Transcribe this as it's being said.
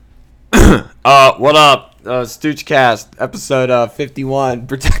What up? Stoochcast, episode 51,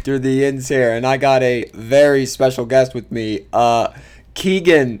 Protector of the Inns here, and I got a very special guest with me.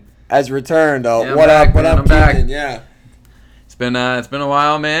 Keegan has returned. Yeah, What back, up? What man, up, I'm back. Keegan? Yeah. It's been a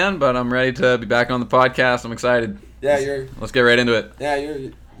while, man, but I'm ready to be back on the podcast. I'm excited. Yeah, Let's get right into it.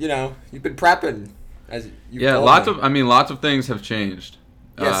 you've been prepping. Lots of things have changed.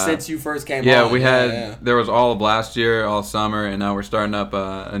 Since you first came Yeah, on. we had there was all of last year, all summer, and now we're starting up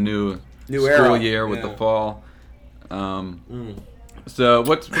a new school era. year with Yeah. the fall. So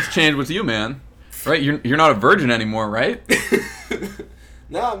what's changed with you, man? Right, you're not a virgin anymore, right?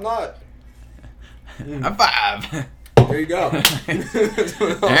 No, I'm not. High five. There you go. All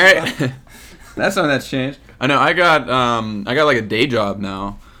right, that's something that's changed. I know. I got like a day job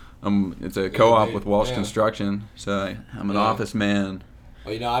now. It's a co-op with Walsh Construction, so I'm an office man.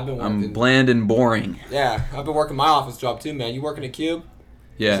 Well, I've been working. I'm bland and boring. Yeah, I've been working my office job too, man. You working a cube?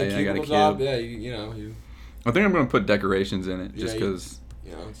 Yeah, I got a cube. job. Yeah, you. I think I'm gonna put decorations in it just because.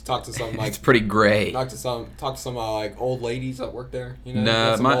 Just talk to some like it's pretty gray. Talk to some like old ladies that work there.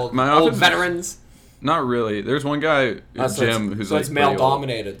 Nah, some my old office veterans. Not really. There's one guy, Jim, who's like it's male pretty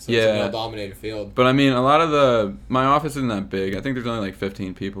dominated. Old. So it's a male dominated field. But I mean, a lot of my office isn't that big. I think there's only like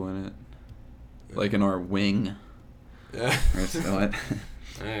 15 people in it, like in our wing. Yeah. All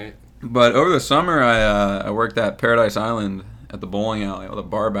right. But over the summer, I worked at Paradise Island at the bowling alley with a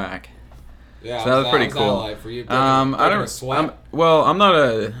bar back. Yeah, so that was pretty cool. Like for you? I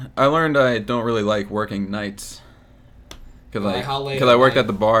learned I don't really like working nights. Because how late I worked at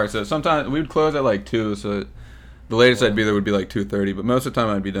the bar, so sometimes we would close at like 2, so the latest I'd be there would be like 2:30, but most of the time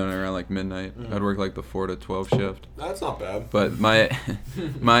I'd be done around like midnight. I'd work like the 4 to 12 shift. That's not bad. But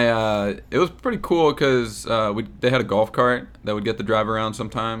it was pretty cool because they had a golf cart that would get the drive around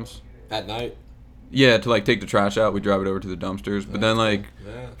sometimes. At night? Yeah, to like take the trash out, we drive it over to the dumpsters. But then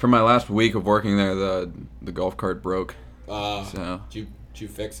for my last week of working there, the golf cart broke. So. Did you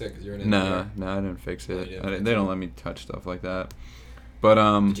fix it? Cause you're an No, I didn't fix it. They don't let me touch stuff like that. But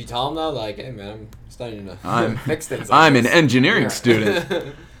did you tell them though, like, hey man, I'm studying to fix things? Like I'm an engineering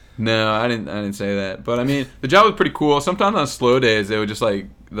student. No, I didn't say that. But I mean, the job was pretty cool. Sometimes on slow days, they would just like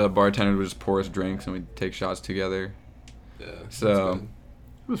the bartender would just pour us drinks and we'd take shots together. Yeah. So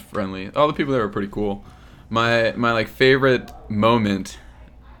it was friendly. All the people there were pretty cool. My like favorite moment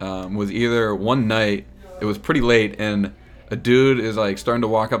was either one night. It was pretty late and a dude is like starting to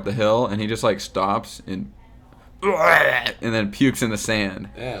walk up the hill and he just like stops and then pukes in the sand.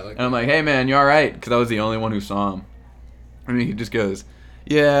 Yeah. And I'm like, hey man, you all right? Because I was the only one who saw him. And he just goes,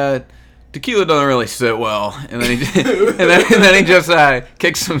 yeah, tequila doesn't really sit well. And then he just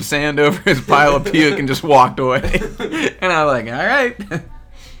kicked some sand over his pile of puke and just walked away. And I was like, all right.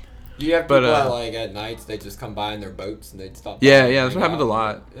 Do you have people that, like, at nights, they just come by in their boats and they'd stop? Yeah, that's what happens a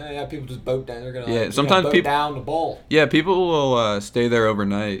lot. Yeah, people just boat down. They're gonna sometimes boat people down the bowl. Yeah, people will stay there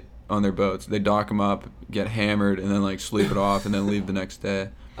overnight on their boats. They dock them up, get hammered, and then like sleep it off, and then leave the next day.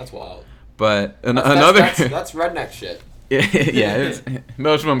 That's wild. But that's redneck shit. Yeah,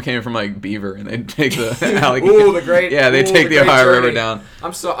 most of them came from like Beaver, and they'd take the Ooh, the great. Yeah, they take the Ohio River down.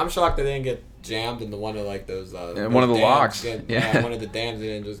 I'm shocked they didn't get jammed into one of like those. One of the locks. Yeah, one of the dams. They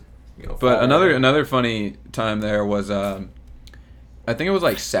didn't just. But another funny time there was I think it was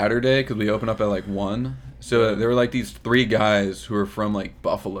like Saturday because we opened up at like 1. So there were like these 3 guys who were from like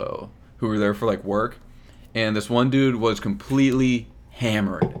Buffalo who were there for like work, and this one dude was completely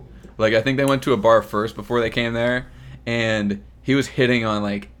hammered. Like I think they went to a bar first before they came there, and he was hitting on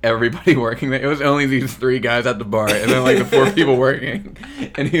like everybody working there. It was only these 3 guys at the bar, and then like the 4 people working,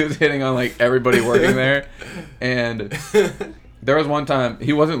 and he was hitting on like everybody working there, and. There was one time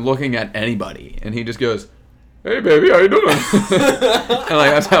he wasn't looking at anybody, and he just goes, "Hey, baby, how you doing?" And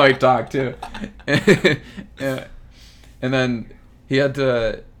like that's how he talked too. Yeah. And then he had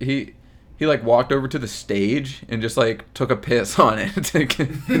to he like walked over to the stage and just like took a piss on it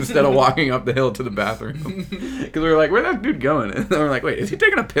instead of walking up the hill to the bathroom. Because we were like, "Where's that dude going?" And then we're like, "Wait, is he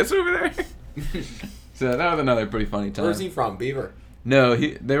taking a piss over there?" So that was another pretty funny time. Where's he from? Beaver. No,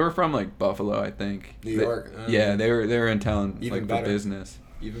 they were from like Buffalo, I think. New York. Yeah, they were in town Even like better. for business.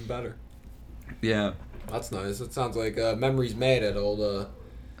 Even better. Yeah. That's nice. It sounds like memories made at old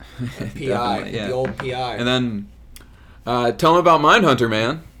PI. Yeah. The old PI. And then tell them about Mindhunter,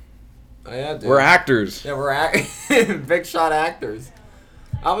 man. Oh, yeah, dude. We're actors. Yeah, big shot actors.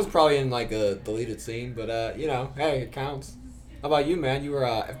 I was probably in like a deleted scene, but hey, it counts. How about you, man? You were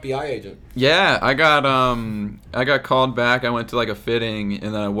a FBI agent. Yeah, I got called back. I went to like a fitting,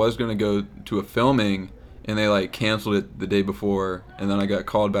 and then I was gonna go to a filming, and they like canceled it the day before, and then I got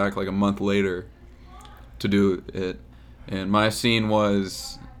called back like a month later to do it. And my scene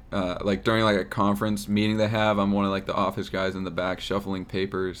was like during like a conference meeting they have, I'm one of like the office guys in the back shuffling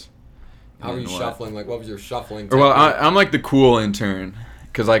papers. How were you shuffling? Like, what was your shuffling? Or, well, I'm like the cool intern.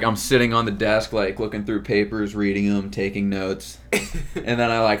 Because, like, I'm sitting on the desk, like, looking through papers, reading them, taking notes. And then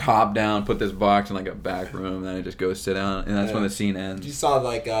I, like, hop down, put this box in, like, a back room, and then I just go sit down. And that's when the scene ends. You saw,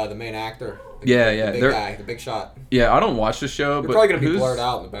 like, the main actor. The big guy, the big shot. Yeah, I don't watch the show, You're but probably going to be blurred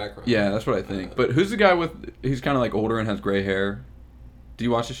out in the background. Yeah, that's what I think. But who's the guy with... He's kind of, like, older and has gray hair. Do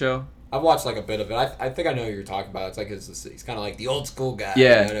you watch the show? I've watched, like, a bit of it. I think I know who you're talking about. It's like he's kind of like the old school guy.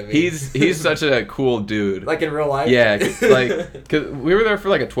 Yeah, you know what I mean? he's such a cool dude. Like in real life? Yeah, like, cause we were there for,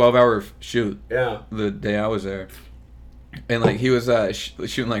 like, a 12-hour shoot. Yeah. The day I was there. And, like, he was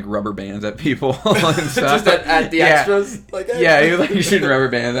shooting, like, rubber bands at people and stuff. Just at the extras? Like, hey. Yeah, he was, like, shooting rubber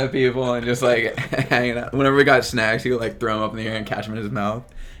bands at people and just, like, hanging out. Whenever we got snacks, he would, like, throw them up in the air and catch them in his mouth.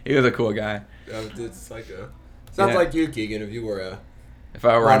 He was a cool guy. It's like sounds like you, Keegan, if you were if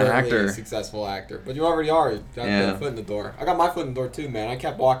I were an actor. A successful actor. But you already are. You got your foot in the door. I got my foot in the door, too, man. I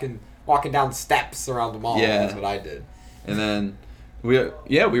kept walking down steps around the mall. Yeah. That's what I did. And then,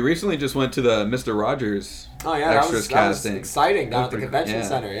 we recently just went to the Mr. Rogers extras casting. That was exciting down at the convention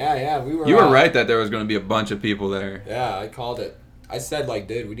center. Yeah. You were right that there was going to be a bunch of people there. Yeah, I called it. I said, like,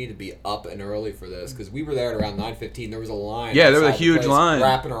 dude, we need to be up and early for this because we were there at around 9:15. There was a line. Yeah, there was a huge line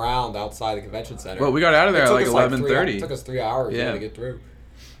wrapping around outside the convention center. Well, we got out of there at like 11:30. It took us 3 hours to get through.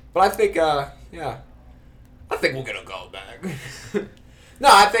 But I think, I think we're gonna go back. No,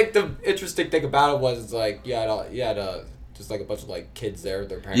 I think the interesting thing about it was it's like you had just like a bunch of like kids there with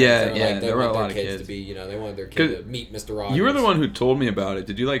their parents. There were a lot of kids to be, they wanted their kid to meet Mr. Rogers. You were the one who told me about it.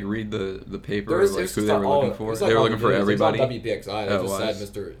 Did you like read the paper like who they were looking for? They were looking for everybody. It was on WPXI. They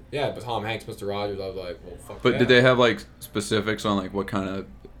just said but Tom Hanks, Mr. Rogers. I was like, well, fuck. But did they have like specifics on like what kind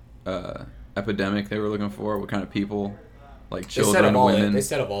of epidemic they were looking for? What kind of people? Like children, women. They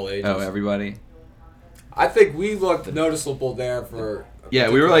said of all ages. Oh, everybody. I think we looked noticeable there for. Yeah,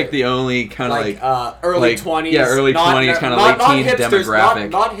 we were like the only kind of like early 20s. Yeah, early 20s, kind of late teen hipsters, demographic.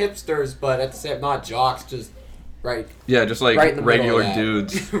 Not hipsters, but at the same not jocks, just right. Yeah, just like right regular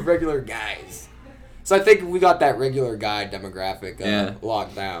dudes, regular guys. So I think we got that regular guy demographic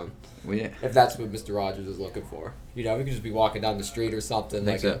locked down. Well, yeah. If that's what Mr. Rogers is looking for. We could just be walking down the street or something,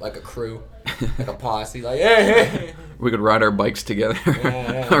 like a crew, like a posse, like, hey. We could ride our bikes together.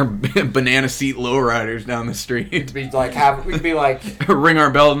 Our banana seat lowriders down the street. We could be like... Ring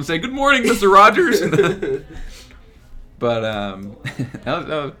our bell and say, good morning, Mr. Rogers. But, that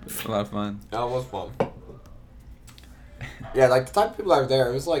was a lot of fun. That was fun. Yeah, like, the type of people that were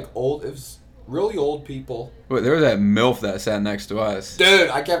there, it was really old people. Wait, there was that MILF that sat next to us. Dude,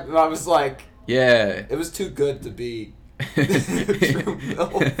 I was like... Yeah. It was too good to be true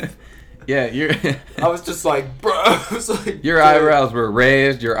MILF. Yeah, I was just like, bro. I was like, your eyebrows were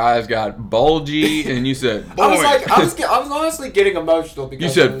raised, your eyes got bulgy, and you said, boy. I was honestly getting emotional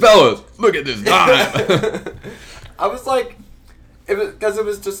because you said, fellas, look at this dime. I was like, it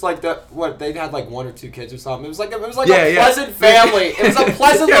was just like that. What they had like one or two kids or something. It was like a pleasant family. It was a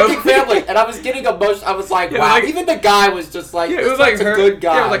pleasant looking family, and I was getting emotional. I was like, wow. Even the guy was just like, it was like a good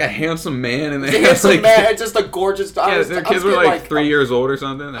guy. Yeah, it was like a handsome man, and and just a gorgeous. Yeah, their kids were like 3 years old or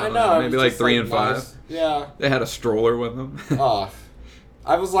something. I know, maybe like 3 and 5. Nice. Yeah, they had a stroller with them.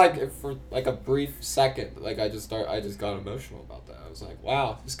 I was like, for like a brief second, like I just got emotional about that. I was like,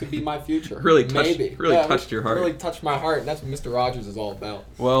 wow, this could be my future. Really touched your heart. Really touched my heart, and that's what Mr. Rogers is all about.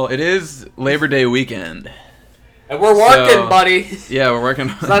 Well, it is Labor Day weekend. And we're working, buddy. Yeah, we're working.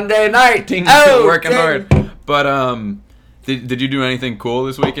 Sunday night. Working hard. But, did you do anything cool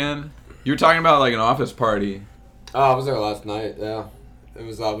this weekend? You were talking about, like, an office party. Oh, I was there last night, yeah. It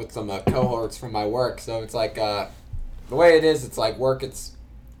was with some cohorts from my work, so it's like, the way it is, it's like work, it's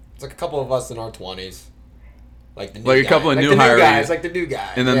like a couple of us in our 20s. Like the new guys. A couple of new hirees. Like the new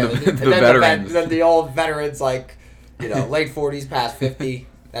guys. And then the veterans. And then the old veterans, like, late 40s, past 50,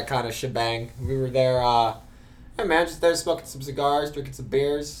 that kind of shebang. We were there, just there smoking some cigars, drinking some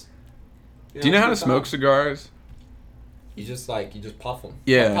beers. Do you know how to smoke cigars? You just puff them.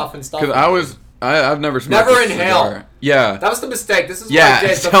 Yeah. Like puffing stuff. Because I've never smoked a inhale. Cigar. Yeah. That was the mistake. This is what I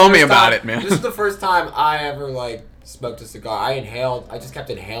did. Tell me about it, man. This is the first time I ever, smoked a cigar. I just kept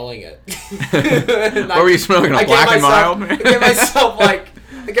inhaling it. What were you smoking? A Black and Mild? I gave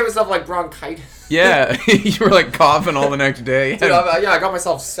myself bronchitis. Yeah, you were coughing all the next day. Dude, I got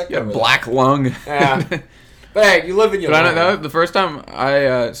myself sick. You had a black lung. Yeah. But hey, you live in your life. The first time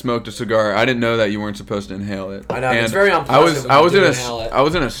I smoked a cigar, I didn't know that you weren't supposed to inhale it. I know, it's very unpleasant. I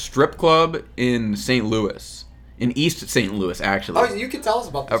was in a strip club in St. Louis. In East St. Louis, actually. Oh, you can tell us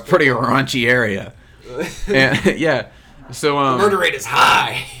about this. A pretty raunchy area. And, yeah. So the murder rate is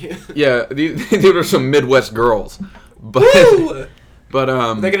high. Yeah, these are some Midwest girls, but Woo! but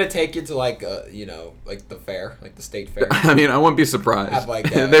Are they gonna take you to like like the fair, like the state fair? I mean, I wouldn't be surprised. Have like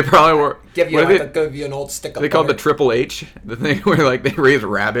they probably were. Give you give you an old stick of They called butter. the Triple H, the thing where like they raise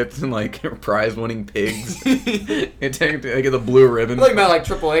rabbits and like prize-winning pigs. They get the blue ribbon. I think about like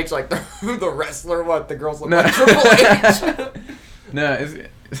Triple H, like the wrestler. What the girls look No. like Triple H. No,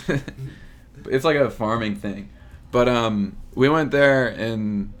 it's like a farming thing, but we went there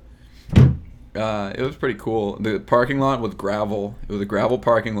and it was pretty cool. The parking lot was gravel. It was a gravel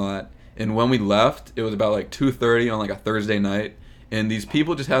parking lot, and when we left, it was about like 2:30 on like a Thursday night, and these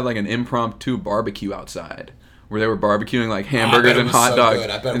people just had like an impromptu barbecue outside where they were barbecuing like hamburgers and hot dogs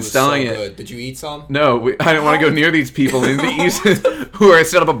and selling it. Did you eat some? No, I didn't want to go near these people in the East who are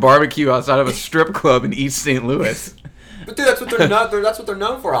set up a barbecue outside of a strip club in East St. Louis. But dude, that's what they're not. That's what they're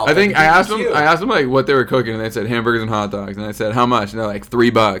known for. I think I asked them like what they were cooking, and they said hamburgers and hot dogs, and I said how much, and they're like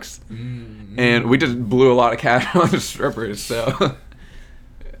 $3, and we just blew a lot of cash on the strippers. So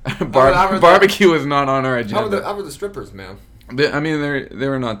barbecue is not on our agenda. How were the strippers, man? I mean, they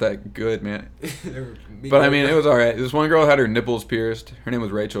were not that good, man. But I mean, it was all right. This one girl had her nipples pierced. Her name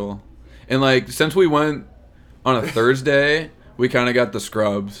was Rachel, and like since we went on a Thursday, we kind of got the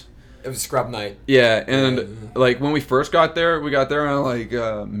scrubs. It was scrub night. Yeah, and like when we first got there, we got there around like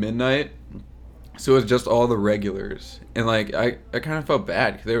midnight, so it was just all the regulars, and like I kind of felt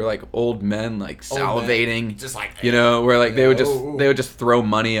bad because they were like old men like salivating, just like where like they would just throw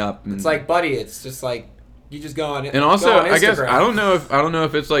money up. And, it's like, buddy, it's just like you just go on. And also, go on I guess Instagram. I don't know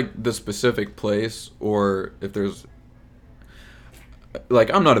if it's like the specific place or if there's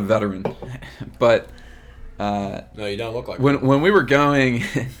like I'm not a veteran, but. No, you don't look like when we were going,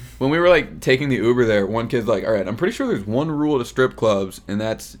 when we were like taking the Uber there, one kid's like, "All right, I'm pretty sure there's one rule to strip clubs, and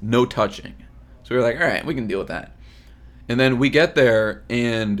that's no touching." So we were like, "All right, we can deal with that." And then we get there,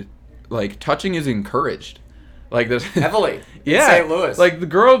 and like touching is encouraged, like this heavily. Yeah, in St. Louis. like the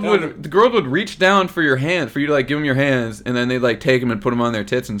girls would reach down for your hand for you to like give them your hands, and then they'd like take them and put them on their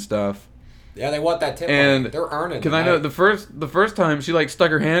tits and stuff. Yeah, they want that tip. And they're earning. Because I know the first time she like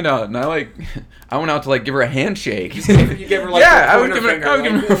stuck her hand out, and I went out to like give her a handshake. You gave her like I was giving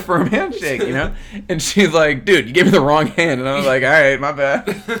her a firm handshake, And she's like, "Dude, you gave me the wrong hand," and I was like, "All right, my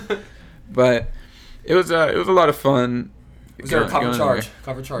bad." But it was a lot of fun. Was there a cover charge?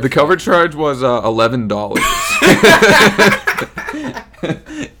 Cover charge. The cover charge was $11.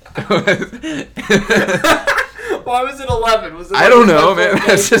 Why was it 11? Was it? I don't know, man.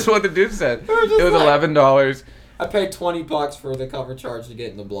 That's just what the dude said. It was $11. I paid $20 for the cover charge to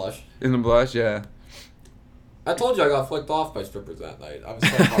get in the blush. In the blush, yeah. I told you I got flicked off by strippers that night. I was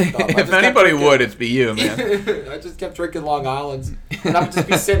so fucked up. If anybody would, it'd be you, man. I just kept drinking Long Islands, and I would just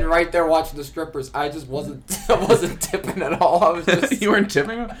be sitting right there watching the strippers. I wasn't tipping at all. I was just. You weren't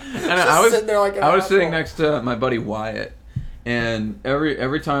tipping? I was sitting there like I was sitting next to my buddy Wyatt, and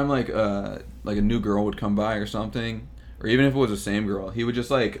every time like a new girl would come by or something, or even if it was the same girl, he would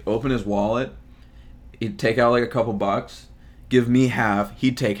just like open his wallet, he'd take out like a couple bucks, give me half,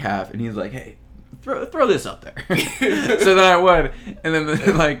 he'd take half, and he's like, "Hey, throw this up there." So then I would, and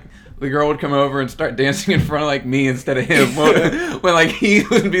then like the girl would come over and start dancing in front of like me instead of him, when like he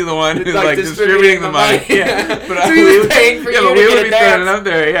would be the one who's like distributing the money. Yeah, but so he was paying for you to we would get be a standing dance. up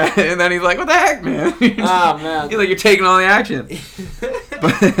there, yeah, and then he's like, "What the heck, man?" Oh man, he's like, "You're taking all the action."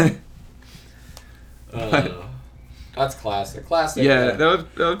 That's classic. Classic. Yeah, that was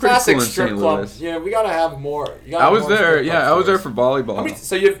pretty classic cool in strip St. club. Louis. Yeah, we gotta have more. I was there. Yeah, I was there for volleyball.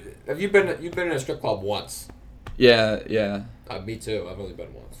 So you've been in a strip club once? Yeah. Me too. I've only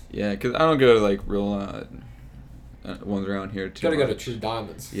been once. Yeah, because I don't go to like real ones around here too. You gotta go to True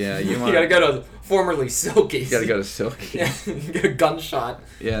Diamonds. Yeah, you gotta go to formerly Silky's. You gotta go to Silky. Yeah, you get a gunshot.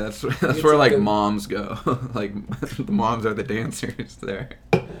 Yeah, that's where like moms go. Like the moms are the dancers there.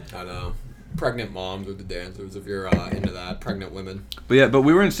 I know. Pregnant moms are the dancers if you're into that. Pregnant women. But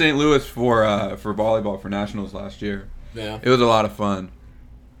we were in St. Louis for volleyball for nationals last year. Yeah. It was a lot of fun.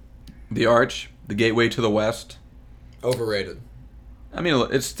 The Arch, the gateway to the West. Overrated. I mean,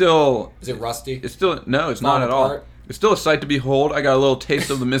 it's still. Is it rusty? It's still it's not at all. It's still a sight to behold. I got a little taste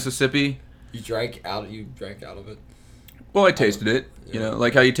of the Mississippi. You drank out of it. Well, I tasted it. Yeah.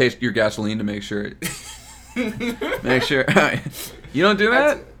 Like how you taste your gasoline to make sure. Make sure. You don't do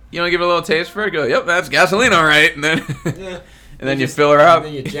that. You don't give it a little taste for it. Go, yep, that's gasoline, all right, and then and then you fill her up. And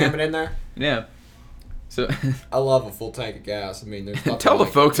then you jam it in there. Yeah. So I love a full tank of gas. I mean, there's tell the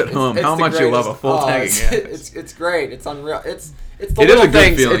folks at home how much you love a full tank of gas. It's great. It's unreal. It's the it little is a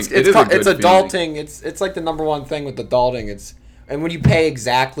good things. feeling. It's adulting. It's like the number one thing with adulting. And when you pay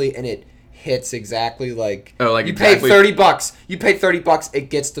exactly and it hits exactly like. Oh, like you exactly. pay $30. You pay $30. It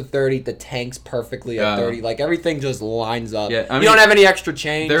gets to 30. The tank's perfectly at 30. Like everything just lines up. Yeah, I mean, you don't have any extra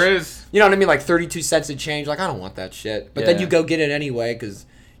change. There is. You know what I mean? Like 32 cents a change. Like I don't want that shit. But then you go get it anyway because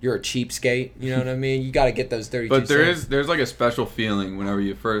you're a cheapskate. You know what I mean? You got to get those 32 But cents. there's like a special feeling whenever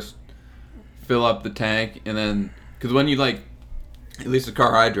you first fill up the tank and then because when you like, at least the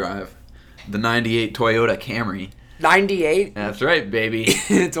car I drive, the '98 Toyota Camry. 98? That's right, baby.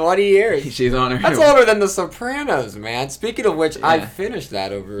 20 years. She's on her. That's older than The Sopranos, man. Speaking of which, Yeah. I finished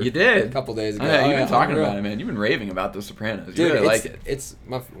that over You did a couple days ago. Yeah, you've been talking about it, man. You've been raving about The Sopranos. You really like it. It's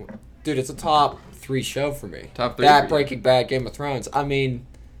a top 3 show for me. Top 3. That, Breaking Bad, Game of Thrones. I mean,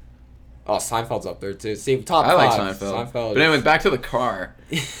 Seinfeld's up there too. See, top 5. I like Seinfeld. But anyways, back to the car.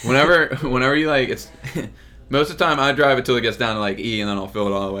 Whenever you like, it's most of the time I drive it till it gets down to like E, and then I'll fill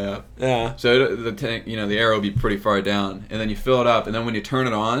it all the way up. Yeah. So the tank, the arrow will be pretty far down, and then you fill it up, and then when you turn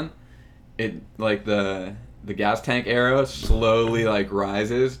it on, it like the gas tank arrow slowly like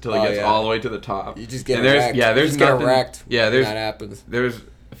rises till it gets all the way to the top. You just get wrecked. Yeah, there's get nothing. wrecked. Yeah, when that happens. There's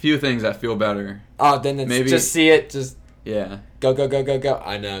a few things that feel better. Oh, then it's Maybe just see it. Just yeah. Go.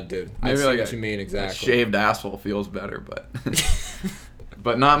 I know, dude. I see like what you mean exactly. Shaved asphalt feels better, but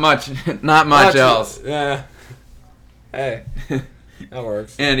but not much else. Yeah. Hey, that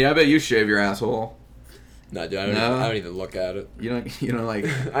works. Andy, I bet you shave your asshole. No, dude, I don't even look at it. You don't like.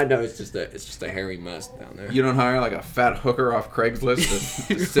 I know it's just a hairy mess down there. You don't hire like a fat hooker off Craigslist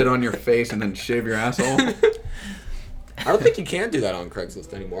to sit on your face and then shave your asshole. I don't think you can do that on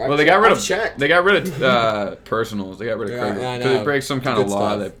Craigslist anymore. Well, they got rid of personals. They got rid of Craigslist. I Because know. it breaks some kind of Good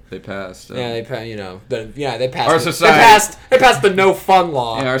law stuff. that they passed. So. Yeah, they passed. Our society. They passed the no fun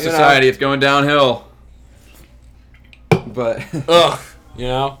law. Yeah, our society, it's going downhill. But ugh,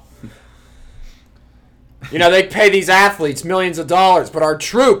 they pay these athletes millions of dollars, but our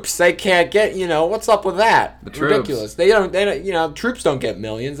troops, they can't get. What's up with that? The troops. Ridiculous. They don't. Troops don't get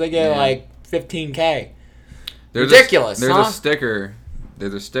millions. They get like $15K. Ridiculous. There's a sticker.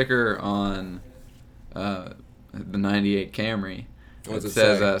 There's a sticker on the '98 Camry. What's it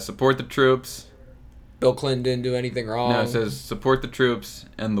says say? Support the troops. Bill Clinton didn't do anything wrong. No, it says support the troops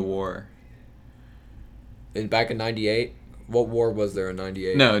and the war. Back in '98, what war was there in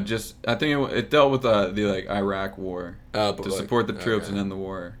 '98? No, I think it dealt with the Iraq war. To support the troops and end the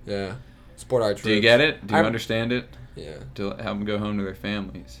war. Yeah, support our troops. Do you get it? Do you understand it? Yeah. To have them go home to their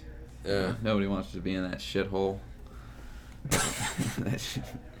families. Yeah. Nobody wants to be in that shithole.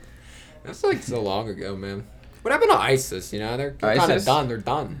 That's like so long ago, man. What happened to ISIS? They're kind of done. They're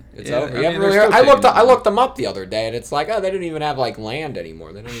done. It's over. I looked them up the other day, and it's like, they don't even have like land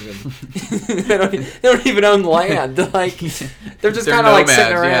anymore. They don't even they don't even own land. Like they're just kind of like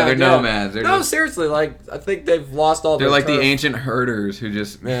sitting around. Yeah, they're nomads. Seriously. Like I think they've lost all. They're like turf. the ancient herders who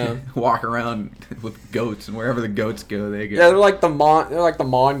just walk around with goats, and wherever the goats go, they go. Yeah, they're like the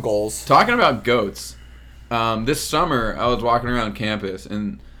Mongols. Talking about goats, this summer I was walking around campus,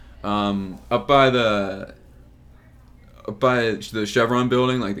 and up by the Chevron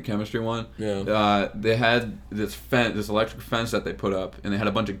building, like the chemistry one, they had this electric fence that they put up, and they had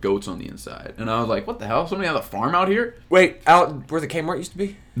a bunch of goats on the inside. And I was like, what the hell? Somebody has a farm out here? Wait, out where the Kmart used to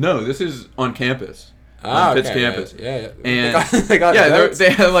be? No, this is on campus. On Pitt's campus. Yeah. And they got goats? they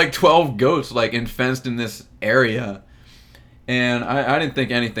had like 12 goats like fenced in this area. And I didn't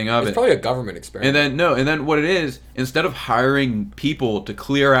think anything of it. It's probably a government experiment. And then what it is, instead of hiring people to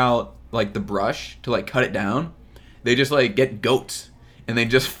clear out like the brush to like cut it down, they just like get goats and they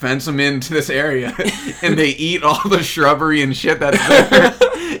just fence them into this area and they eat all the shrubbery and shit that's there.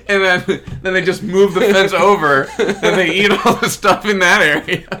 And then they just move the fence over and they eat all the stuff in that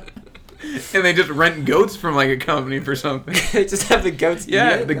area. And they just rent goats from like a company for something. They just have the goats.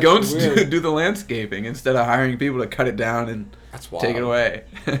 Yeah, the goats do the landscaping instead of hiring people to cut it down and take it away.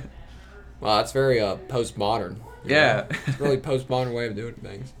 Wow, that's very postmodern. Yeah. It's a really postmodern way of doing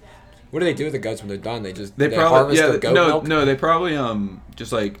things. What do they do with the goats when they're done? They probably harvest the goat milk? No, they probably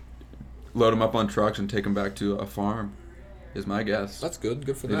just like load them up on trucks and take them back to a farm. Is my guess. That's good.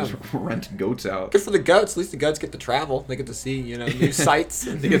 Good for they them. Just rent goats out. Good for the goats. At least the goats get to travel. They get to see, new sights.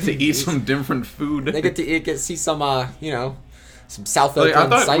 They get to eat some different food. They get to see some, some South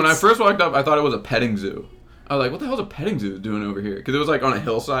Oakland sights. When I first walked up, I thought it was a petting zoo. I was like, what the hell's a petting zoo doing over here? Because it was like on a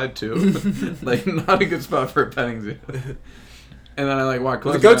hillside too. Like not a good spot for a petting zoo. And then I walked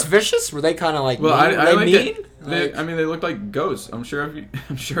closer. Were the goats vicious? Were they kind of like mean? I mean? They looked like ghosts. I'm sure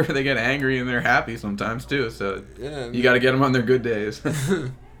they get angry and they're happy sometimes too. So you got to get them on their good days.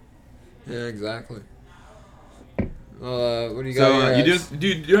 Yeah, exactly. What do you got? So do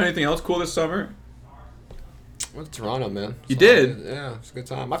you do anything else cool this summer? Went to Toronto, man. You did? Yeah, it's a good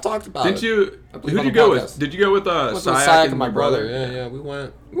time. I've talked about it. Did you? Who'd you go with? Did you go with Sayak and my brother? Yeah. We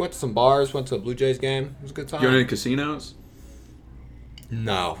went to some bars. Went to a Blue Jays game. It was a good time. You went to casinos?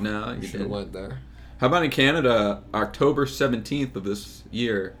 No, you should have went there. How about in Canada? October 17th of this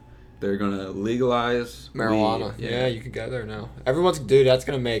year, they're gonna legalize marijuana. Yeah, you can go there now. Everyone's that's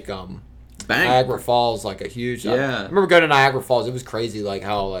gonna make Niagara Falls like a huge. Yeah. I remember going to Niagara Falls. It was crazy, like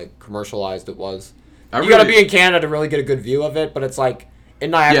how like commercialized it was. You gotta be in Canada to really get a good view of it, but it's like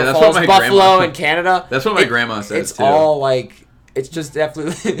in Niagara Falls, Buffalo, and Canada. That's what my grandma says too. It's all like. It's just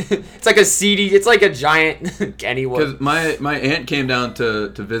definitely. It's like a seedy. It's like a giant Kennywood. Because my aunt came down to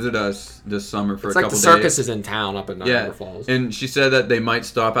visit us this summer for a couple days. It's like the circus is in town up in Niagara Falls. And she said that they might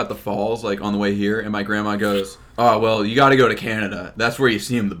stop at the falls like on the way here. And my grandma goes, "Oh well, you got to go to Canada. That's where you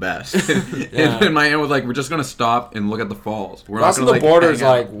see them the best." And my aunt was like, "We're just gonna stop and look at the falls. We're not gonna." The border's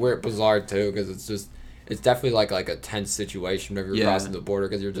like weird, bizarre too, because it's definitely like a tense situation whenever you're crossing the border,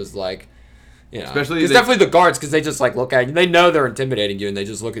 because you're just like. You know, especially it's definitely the guards, because they just like look at you. They know they're intimidating you, and they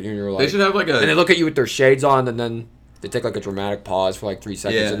just look at you, and you're like. They should have like and they look at you with their shades on, and then they take like a dramatic pause for like 3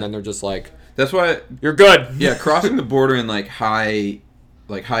 seconds, and then they're just like. That's why you're good. Yeah, crossing the border in like high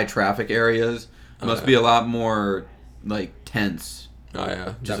traffic areas must be a lot more like tense. Oh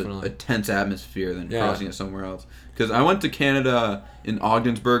yeah, definitely a tense atmosphere than crossing it somewhere else. Because I went to Canada in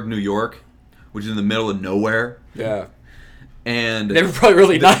Ogdensburg, New York, which is in the middle of nowhere. Yeah. And they were probably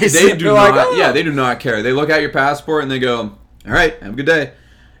really nice. They do not. Like, yeah, they do not care. They look at your passport and they go, "All right, have a good day."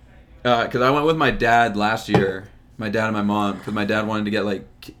 Because I went with my dad last year. My dad and my mom, because my dad wanted to get like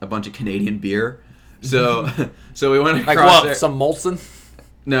a bunch of Canadian beer. So we went across. Like what? Some Molson?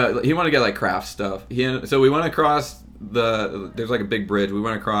 No, he wanted to get like craft stuff. So we went across there's like a big bridge. We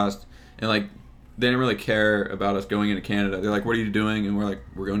went across and like they didn't really care about us going into Canada. They're like, "What are you doing?" And we're like,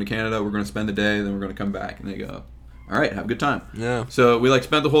 "We're going to Canada. We're going to spend the day. Then we're going to come back." And they go, "All right, have a good time." Yeah. So we like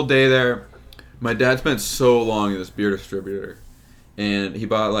spent the whole day there. My dad spent so long at this beer distributor, and he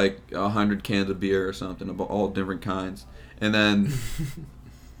bought like 100 cans of beer or something of all different kinds. And then,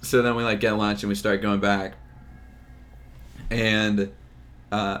 so then we like get lunch and we start going back, and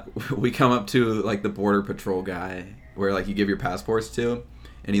we come up to like the border patrol guy where like you give your passports to,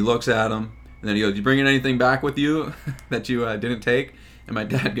 and he looks at them, and then he goes, "You bringing anything back with you that you didn't take?" And my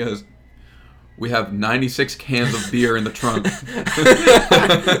dad goes, "We have 96 cans of beer in the trunk."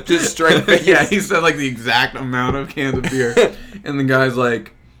 Just straight face. Yeah, he said like the exact amount of cans of beer. And the guy's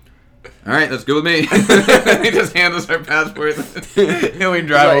like, "All right, let's go with me." He just hands us our passports and we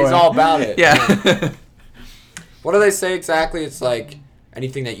drive away. He's all about it. Yeah. What do they say exactly? It's like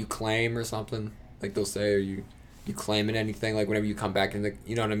anything that you claim or something. Like they'll say, "Are you claiming anything?" Like whenever you come back in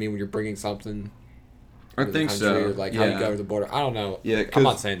you know what I mean? When you're bringing something. I think so. Like how you go to the border. I don't know. Yeah, I'm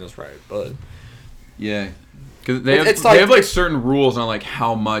not saying this right, but. Yeah, because they have like certain rules on like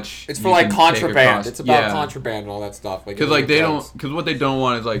how much. It's for like contraband. It's about contraband and all that stuff. Because like they don't. Because what they don't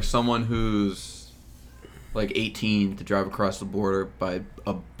want is like someone who's like 18 to drive across the border, buy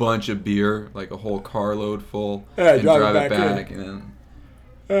a bunch of beer, like a whole carload full, and drive it back. And then,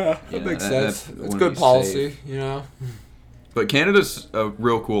 that makes sense. It's good policy, safe. You know. But Canada's a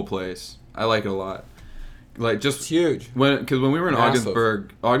real cool place. I like it a lot. Like just it's huge. Because when we were in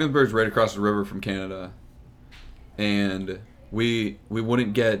Ogdensburg's right across the river from Canada, and we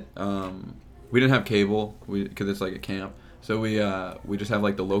wouldn't get we didn't have cable because it's like a camp, so we just have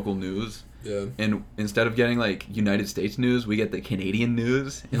like the local news. Yeah. And instead of getting like United States news, we get the Canadian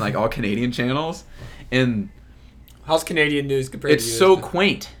news and like all Canadian channels. And how's Canadian news compared to it's so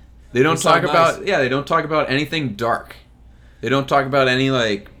quaint. They don't talk about they don't talk about anything dark. They don't talk about any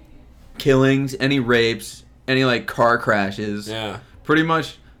like killings, any rapes, any like car crashes. Yeah. Pretty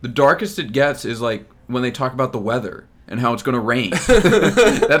much the darkest it gets is like when they talk about the weather and how it's gonna rain.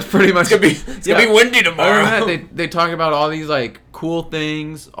 That's pretty much it's gonna be windy tomorrow. They talk about all these like cool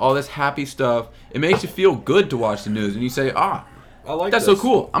things, all this happy stuff. It makes you feel good to watch the news and you say, I like that's so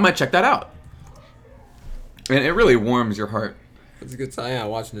cool. I might check that out. And it really warms your heart. It's a good time, yeah,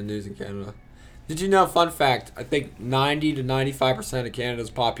 watching the news in Canada. Did you know, fun fact, I think 90 to 95% of Canada's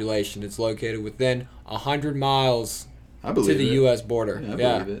population is located within 100 miles to the U.S. border. Yeah, I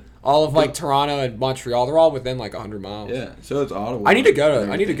believe it. All of like Toronto and Montreal, they're all within like 100 miles. Yeah, so it's Ottawa. I need to go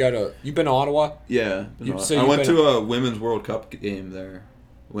to. You've been to Ottawa? Yeah. I went to a Women's World Cup game there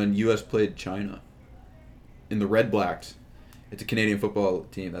when U.S. played China in the Red Blacks. It's a Canadian football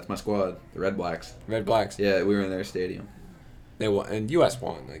team. That's my squad, the Red Blacks. Red Blacks. Yeah, we were in their stadium. They won, and U.S.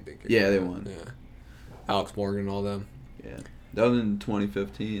 won. They won. Yeah. Alex Morgan and all them. Yeah, that was in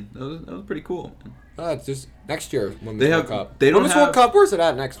 2015. That was pretty cool. Man. It's just next year Women's World Cup. Women's World Cup. Where's it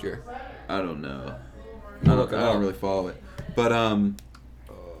at next year? I don't know. I don't really follow it. But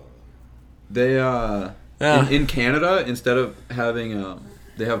they in Canada, instead of having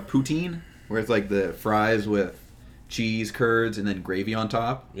they have poutine, where it's like the fries with cheese curds and then gravy on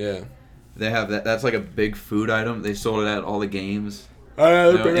top. Yeah. They have that. That's like a big food item. They sold it at all the games.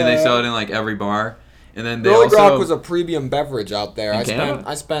 And they sell it in like every bar. And then they Rolling also, Rock was a premium beverage out there. I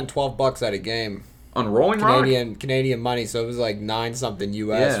spent $12 at a game. On Rolling Rock? Canadian money, so it was like 9 something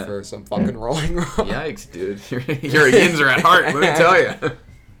US for some fucking Rolling Rock. Yikes, dude. You're a Yinzer at heart, let me tell you.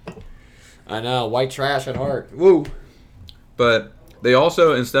 I know, white trash at heart. Woo. But they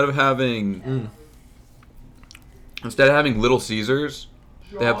also, instead of having Little Caesars,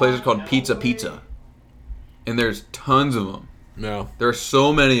 they have places called Pizza. And there's tons of them. No. There are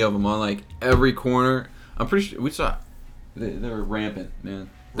so many of them on like every corner. I'm pretty sure we saw they were rampant, man.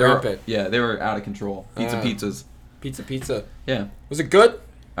 They were out of control. Pizzas. Pizza. Yeah. Was it good?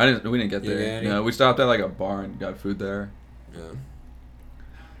 We didn't get there. No, we stopped at like a bar and got food there.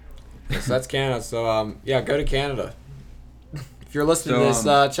 Yeah. So that's Canada. So go to Canada. If you're listening to this,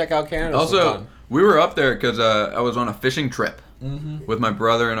 check out Canada. Also, sometime. We were up there because I was on a fishing trip with my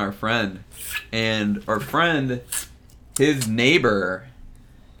brother and our friend, and our friend, his neighbor,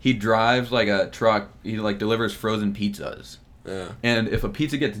 he drives like a truck. He like delivers frozen pizzas. Yeah. And if a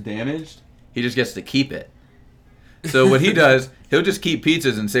pizza gets damaged, he just gets to keep it. So what he does, he'll just keep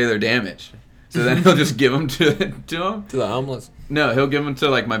pizzas and say they're damaged. So then he'll just give them to him. To the homeless. No, he'll give them to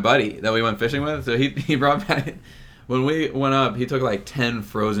like my buddy that we went fishing with. So he brought back, when we went up, he took like 10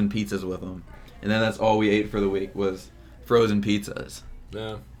 frozen pizzas with him. And then that's all we ate for the week was frozen pizzas.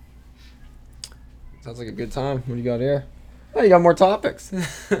 Yeah. Sounds like a good time. What do you got here? Oh, you got more topics.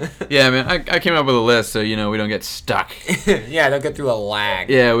 Yeah, man. I came up with a list so, we don't get stuck. Yeah, don't get through a lag.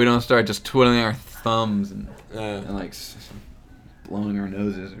 Yeah, we don't start just twiddling our thumbs and like blowing our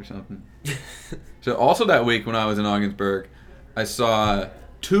noses or something. So also that week when I was in Ogdensburg, I saw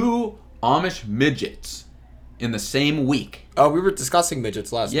 2 Amish midgets in the same week. Oh, we were discussing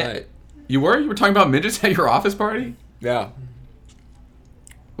midgets last night. You were? You were talking about midgets at your office party? Yeah.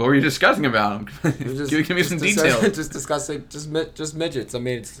 What were you discussing about them? Give me some details. Just discussing just midgets. I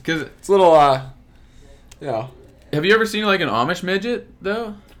mean, it's a little Have you ever seen like an Amish midget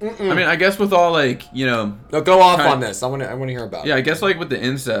though? Mm-mm. I mean, I guess with all like No, go off on this. I want to hear about it. Yeah, I guess like with the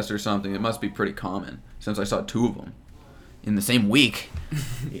incest or something, it must be pretty common since I saw 2 of them in the same week.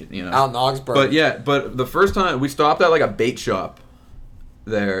 Out in Augsburg. But the first time we stopped at like a bait shop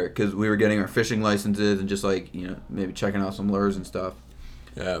there because we were getting our fishing licenses and just like maybe checking out some lures and stuff.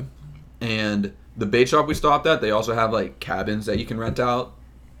 Yeah. And the bait shop we stopped at, they also have like cabins that you can rent out.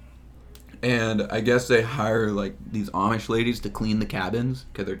 And I guess they hire like these Amish ladies to clean the cabins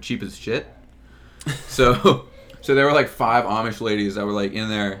because they're cheap as shit. So there were like 5 Amish ladies that were like in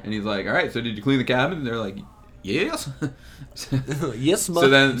there, and he's like, "All right, so did you clean the cabin?" And they're like, "Yes." Yes, sir. So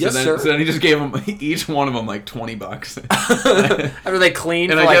then he just gave them each one of them like $20. After they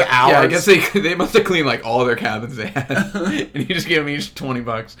cleaned for hours. Yeah, I guess they must have cleaned like all their cabins they had, and he just gave them each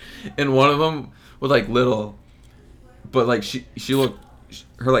 $20. And one of them was like little, but like she looked,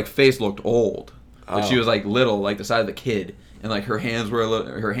 her like face looked old, but she was like little, like the size of a kid, and like her hands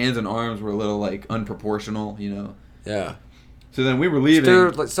and arms were a little like unproportional, Yeah. So then we were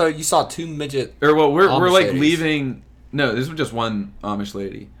leaving. So you saw 2 midget. We're like ladies. leaving. No, this was just one Amish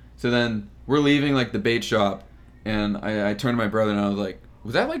lady. So then we're leaving like the bait shop, and I turned to my brother and I was like,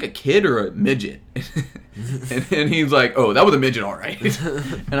 "Was that like a kid or a midget?" and he's like, "Oh, that was a midget, all right."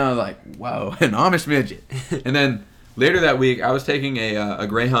 And I was like, "Wow, an Amish midget." And then later that week, I was taking a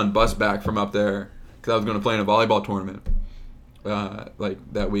Greyhound bus back from up there because I was going to play in a volleyball tournament like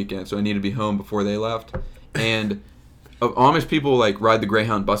that weekend, so I needed to be home before they left. And Amish people like ride the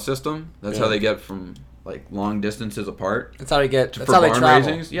Greyhound bus system. That's how they get from like long distances apart. That's how they get. That's for how they barn travel.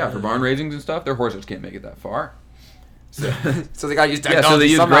 Raisings. Yeah, for barn raisings and stuff. Their horses can't make it that far. So, so they got used to. So they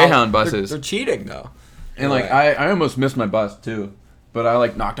use Greyhound buses. They're cheating though. And like I almost missed my bus too, but I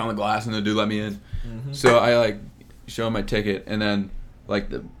like knocked on the glass and the dude let me in. Mm-hmm. So I like show him my ticket, and then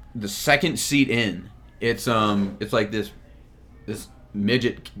like the second seat in, it's like this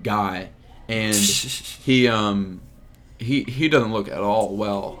midget guy, and he doesn't look at all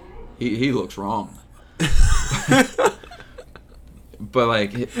well. He looks wrong. But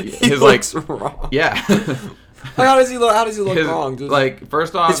like his looks wrong. Yeah. How does he look wrong? Just, like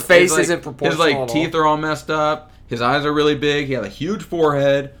first off, his face isn't proportional. His like teeth are all messed up. His eyes are really big. He had a huge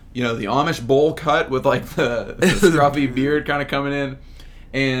forehead. The Amish bowl cut with like the scruffy beard kind of coming in,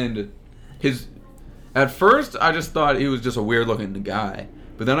 and at first I just thought he was just a weird looking guy,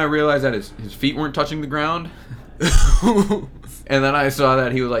 but then I realized that his feet weren't touching the ground. And then I saw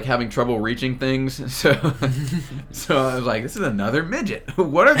that he was like having trouble reaching things, so I was like, "This is another midget.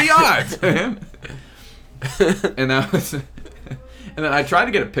 What are the odds?" And then I tried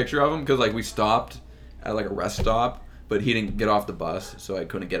to get a picture of him because like we stopped at like a rest stop, but he didn't get off the bus, so I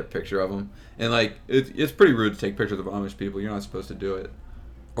couldn't get a picture of him. And like it's pretty rude to take pictures of Amish people. You're not supposed to do it.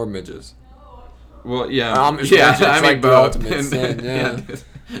 Or midges. Well, yeah, Amish yeah. midgets, I mean like the both. ultimate sin, yeah.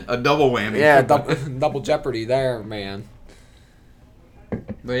 A double whammy. Yeah, double jeopardy there, man.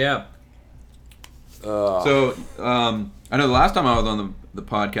 But yeah. So I know the last time I was on the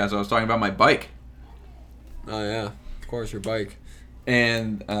podcast, I was talking about my bike. Oh yeah, of course, your bike.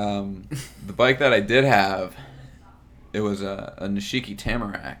 And the bike that I did have, it was a Nishiki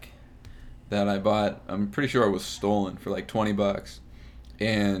Tamarack that I bought. I'm pretty sure it was stolen for like $20,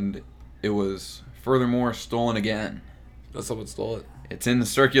 and it was furthermore stolen again. Oh, someone stole it. It's in the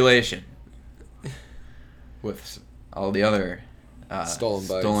circulation with all the other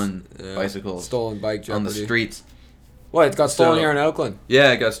stolen bicycles, stolen bike jeopardy on the streets. What? It got stolen here in Oakland.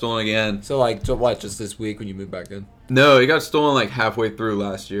 Yeah, it got stolen again. So what? Just this week when you moved back in? No, it got stolen like halfway through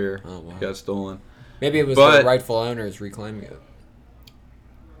last year. Oh wow. It got stolen. Maybe it was the rightful owners reclaiming it.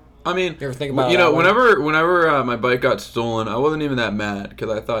 I mean, you ever think about whenever my bike got stolen, I wasn't even that mad because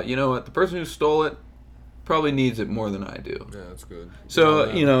I thought, you know what, the person who stole it probably needs it more than I do. Yeah, that's good.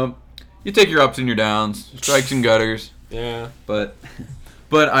 So you take your ups and your downs, strikes and gutters. Yeah. But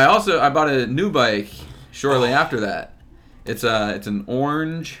I bought a new bike shortly after that. It's an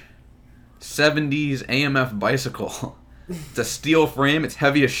orange 70s AMF bicycle. It's a steel frame. It's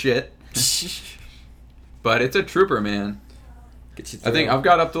heavy as shit. But it's a trooper, man. I think I've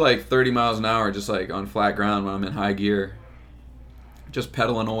got up to like 30 miles an hour just like on flat ground when I'm in high gear. Just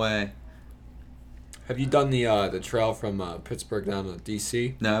pedaling away. Have you done the trail from Pittsburgh down to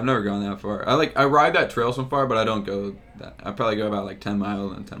DC? No, I've never gone that far. I ride that trail so far, but I don't go that. I probably go about like 10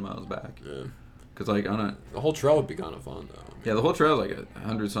 miles and 10 miles back. Yeah. Cause like the whole trail would be kind of fun though. Yeah, the whole trail is like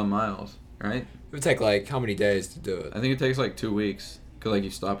 100 some miles, right? It would take like how many days to do it? I think it takes like 2 weeks. Cause like you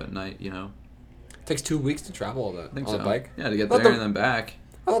stop at night, It takes 2 weeks to travel all that I think on so. a bike. Yeah, to get there and then back.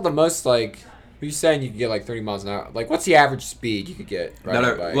 I thought the most like. Are you saying you could get like 30 miles an hour? Like, what's the average speed you could get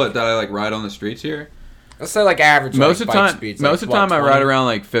riding a bike? What, that I like ride on the streets here? Let's say like average. Most of the time, speeds, most of the time I ride around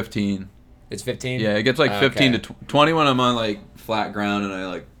like 15. It's 15. Yeah, it gets like 15 to 20 when I'm on like flat ground and I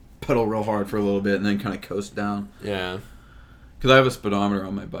like pedal real hard for a little bit and then kind of coast down. Yeah. Because I have a speedometer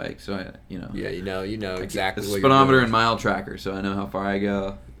on my bike, so I. Yeah, you know exactly. What speedometer and mile tracker, so I know how far I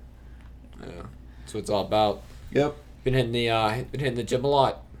go. Yeah, that's what it's all about. Yep. Been hitting the gym a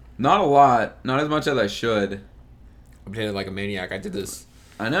lot. Not a lot, not as much as I should. I'm hitting like a maniac. I did this.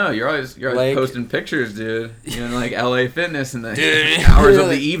 I know you're always posting pictures, dude. You're in like LA Fitness in the hours of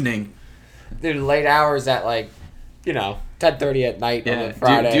the evening. Dude, late hours at like, 10:30 at night on a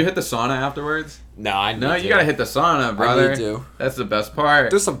Friday. Do you hit the sauna afterwards? No, you gotta hit the sauna, brother. I need to. That's the best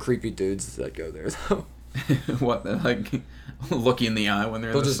part. There's some creepy dudes that go there though. What? They like look you in the eye when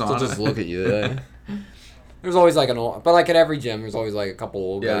they're in the sauna. They'll just look at you. Yeah. There's always like but like at every gym, there's always like a couple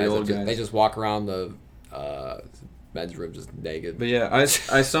old guys. They just walk around the men's room just naked. But yeah, I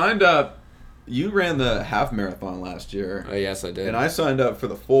signed up. You ran the half marathon last year. Oh yes, I did. And I signed up for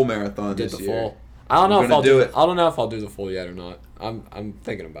the full marathon this year. Full. I don't know if I'll do it. I don't know if I'll do the full yet or not. I'm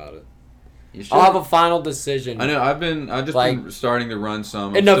thinking about it. I'll have a final decision. I know. I've just been starting to run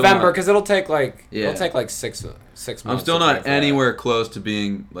some in November because it'll take like 6 months. I'm still not anywhere close to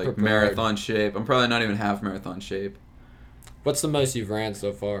being like prepared. Marathon shape. I'm probably not even half marathon shape. What's the most you've ran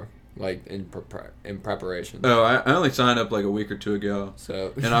so far, like in preparation? Oh, I only signed up like a week or two ago.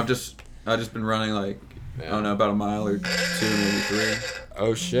 So and I've just been running like I don't know, about a mile or 2, maybe 3.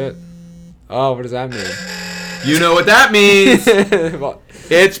 Oh shit! Oh, what does that mean? You know what that means?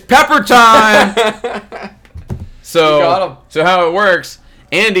 It's pepper time. So how it works?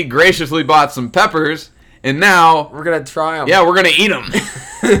 Andy graciously bought some peppers, and now we're gonna try them. Yeah, we're gonna eat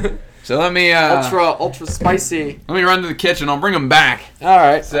them. So let me ultra spicy. Let me run to the kitchen. I'll bring them back. All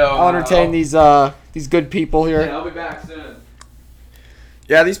right. So I'll entertain these good people here. Yeah, I'll be back soon.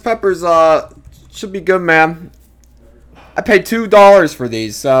 Yeah, these peppers should be good, man. I paid $2 for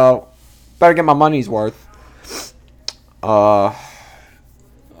these, so better get my money's worth. Oh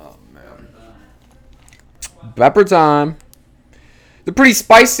man. Pepper time. They're pretty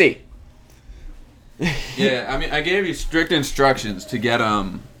spicy. Yeah, I mean, I gave you strict instructions to get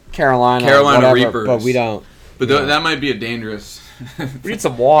Carolina whatever, Reapers, but we don't. But that might be a dangerous. We need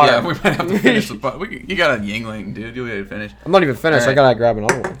some water. Yeah, we might have to finish the. You got a Yingling, dude. You'll be able to finish. I'm not even finished. Right. I gotta grab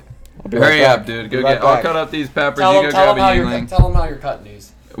another one. Hurry up, dude. I'll cut up these peppers. You go grab a Yingling. Tell them how you're cutting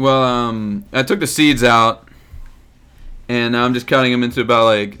these. Well, I took the seeds out, And now I'm just cutting them into about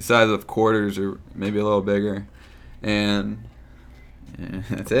like size of quarters or maybe a little bigger. And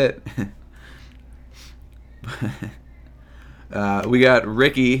that's it. We got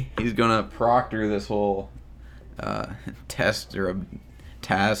Ricky. He's gonna proctor this whole test or a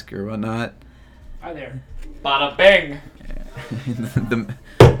task or whatnot. Hi there. Bada bing.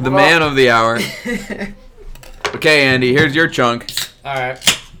 the man of the hour. Okay, Andy. Here's your chunk. All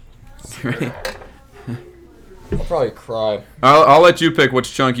right. I'll probably cry. I'll let you pick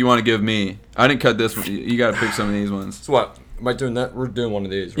which chunk you want to give me. I didn't cut this one. You got to pick some of these ones. So what? Am I doing that? We're doing one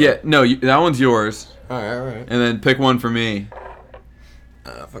of these, right? Yeah. No, that one's yours. All right. And then pick one for me.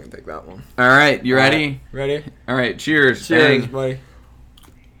 If I can take that one. All right. You ready? Right. Ready? All right. Cheers. Cheers, Bang. buddy.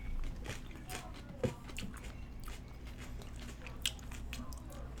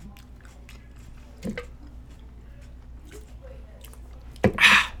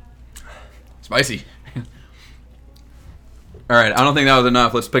 Spicy. All right. I don't think that was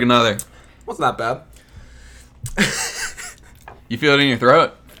enough. Let's pick another. Wasn't that bad? You feel it in your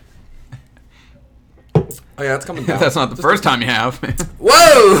throat? Oh yeah, it's coming down. That's not the first time you have.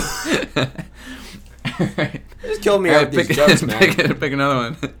 Whoa! All right. You just killed me All out right, with these jokes, man. pick another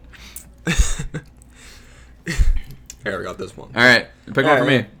one. Here, I got this one. All right. Pick one for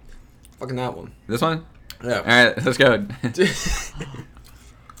me. Fucking that one. This one? Yeah. All right. Let's go.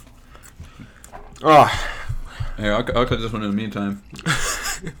 Oh. Here, I'll cut this one in the meantime.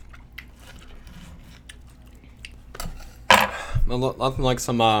 Nothing like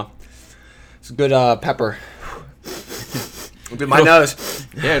some good pepper. Look at my nose.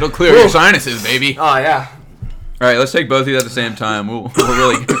 Yeah, it'll clear your sinuses, baby. Oh yeah. All right, let's take both of these at the same time. We'll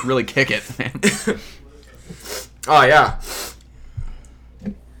really kick it, man. Oh yeah.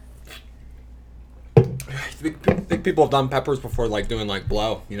 Think people have done peppers before, like doing like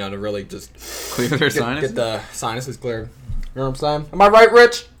blow, you know, to really just Clear their sinuses? get the sinuses cleared. You know what I'm saying? Am I right,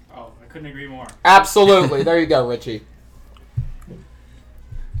 Rich? Oh, I couldn't agree more. Absolutely. There you go, Richie.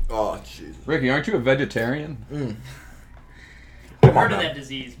 Oh, jeez. Ricky, aren't you a vegetarian? I've heard of that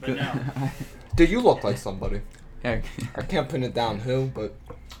disease, but no. Dude, you look like somebody. Yeah. I can't pin it down who, but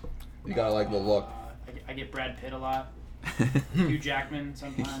you got like the look. I get Brad Pitt a lot. Hugh Jackman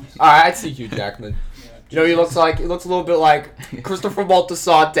sometimes. I'd see Hugh Jackman. Yeah, You know, he looks like a little bit like Christopher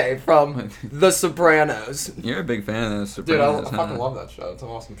Moltisanti from The Sopranos. You're a big fan of this. Dude, I Sopranos, fucking huh? love that show. It's an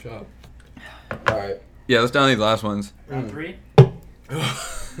awesome show. All right. Yeah, let's down these last ones. Round 3.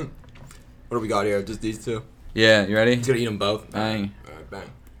 What do we got here? Just these two? Yeah, you ready? He's gonna eat them both. Bang. All right, bang.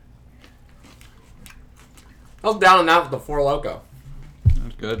 I was down on that with the Four Loko.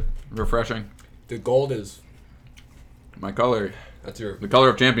 That's good. Refreshing. The gold is My color. that's your The color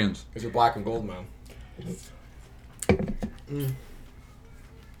of champions. is your black and gold, man. That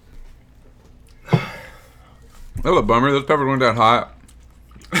was a bummer. Those peppers weren't that hot.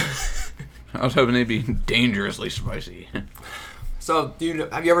 I was hoping they'd be dangerously spicy. So,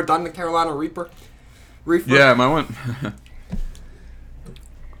 dude, have you ever done the Carolina Reaper? Yeah, my one.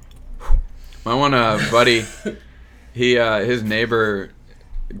 My one buddy, his neighbor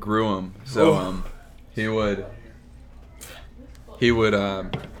grew them, so he would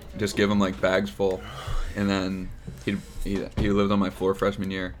just give him like bags full, and then he lived on my floor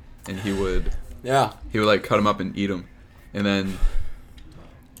freshman year, and he would like cut them up and eat them, and then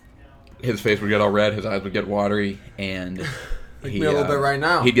his face would get all red, his eyes would get watery, and Like me a little bit right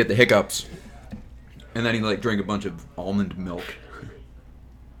now. he'd get the hiccups, and then he'd like drink a bunch of almond milk.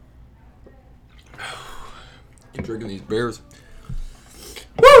 Keep drinking these beers.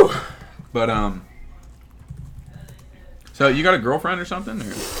 Woo! But so you got a girlfriend or something,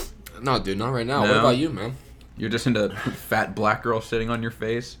 or No, dude, not right now. No? What about you, man? you're just into fat black girl sitting on your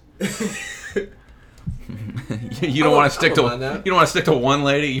face? You don't want to stick to mind that. you don't want to stick to one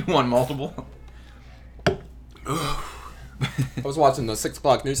lady. You want multiple. I was watching the 6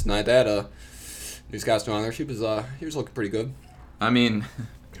 o'clock news tonight. They had a newscaster on there. He was looking pretty good. I mean,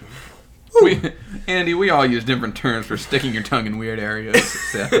 Andy, we all use different terms for sticking your tongue in weird areas.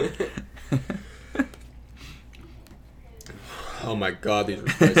 So. Oh my god, these are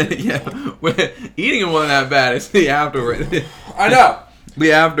spicy. Yeah, eating it wasn't that bad. It's the afterward. I know. The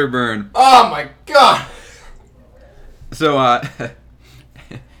afterburn. Oh my god. So,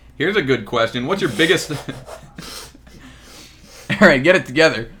 here's a good question. What's your biggest... All right, get it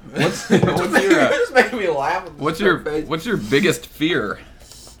together. What's your You're just making me laugh. with what's this your face. what's your biggest fear?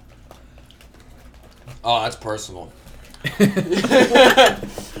 Oh, that's personal.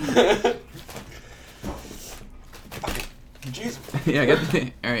 Jeez. Yeah,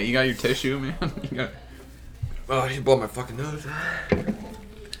 all right. You got your tissue, man. You got. Oh, you blow my fucking nose. I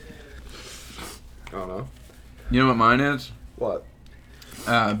don't know. You know what mine is? What?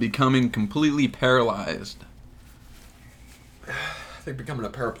 Becoming completely paralyzed. I think becoming a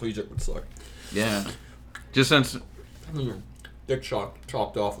paraplegic would suck. Yeah. Just since... Dick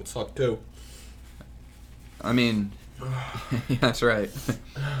chopped off would suck too. I mean... yeah, that's right.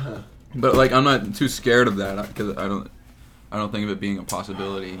 But, like, I'm not too scared of that because I don't think of it being a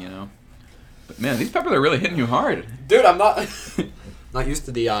possibility, you know? But, man, these peppers are really hitting you hard. Dude, I'm not... not used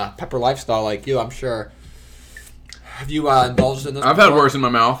to the pepper lifestyle like you, I'm sure. Have you indulged in this I've before? had worse in my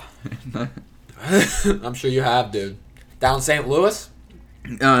mouth. I'm sure you have, dude. Down St. Louis?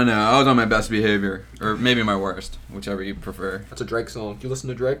 Oh, no, I was on my best behavior. Or maybe my worst, whichever you prefer. That's a Drake song. Do you listen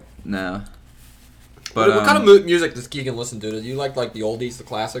to Drake? No. But, what kind of music does Keegan listen to? Do you like the oldies, the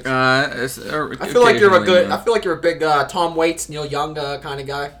classics? I feel like you're I feel like you're a big Tom Waits, Neil Young kind of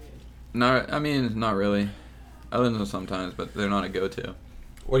guy. Not really. I listen to them sometimes, but they're not a go-to.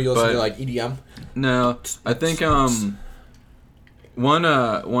 What do you listen to, like EDM? No, I think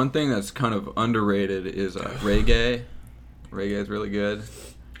one thing that's kind of underrated is reggae. Reggae is really good.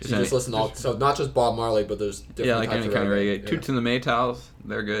 So you just listen to so not just Bob Marley, but there's different like types any of kind of reggae. Yeah. Toots and the Maytals,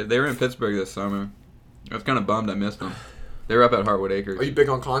 they're good. They were in Pittsburgh this summer. I was kind of bummed I missed them. They were up at Hartwood Acres. Are you big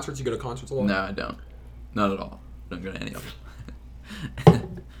on concerts? You go to concerts a lot? No, I don't. Not at all. Don't go to any of You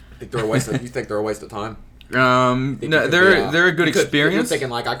them. think they're a waste of time? No, they're a good experience. You're thinking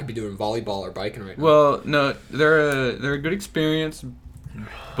like I could be doing volleyball or biking right now. Well, no, they're a good experience,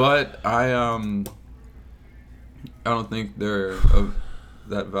 but I don't think they're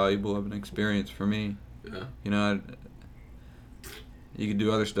that valuable of an experience for me. Yeah. You know, you could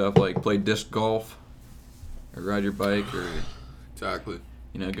do other stuff like play disc golf, or ride your bike, or exactly.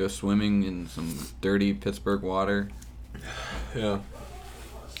 You know, go swimming in some dirty Pittsburgh water. Yeah.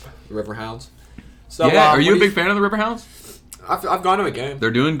 The River Hounds. So, yeah, are you a big fan of the River Hounds? I've gone to a game.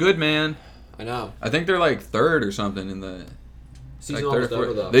 They're doing good, man. I know. I think they're like third or something in the season. Like Almost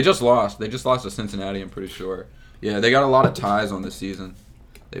over though. They just lost. They just lost to Cincinnati, I'm pretty sure. Yeah, they got a lot of ties on this season.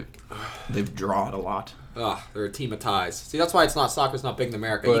 They've drawn a lot. They're a team of ties. See, that's why soccer's not big in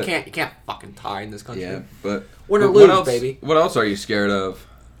America. But, you can't fucking tie in this country. Yeah, but win or lose, baby. What else are you scared of?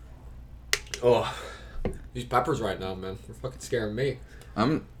 Oh, these peppers right now, man. They're fucking scaring me.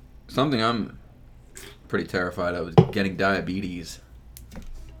 I'm pretty terrified of is getting diabetes.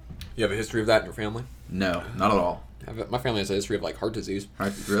 You have a history of that in your family? No, not at all. My family has a history of like heart disease.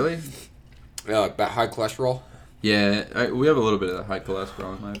 Really? Yeah, like high cholesterol. Yeah, we have a little bit of high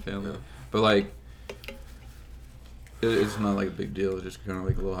cholesterol in my family, but like, it's not like a big deal. It's just kind of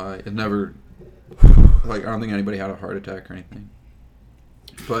like a little high. It never, like, I don't think anybody had a heart attack or anything.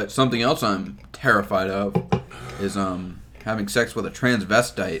 But something else I'm terrified of is having sex with a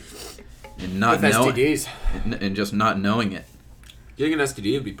transvestite and not knowing STDs and just not knowing it. Getting an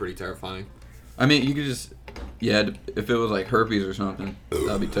STD would be pretty terrifying. I mean, you could just if it was like herpes or something,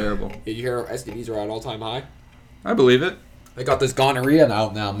 that'd be terrible. Did you hear STDs are at all-time high? I believe it. They got this gonorrhea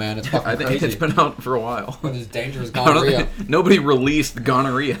out now, man. It's fucking I think crazy. it's been out for a while. This dangerous gonorrhea. Nobody released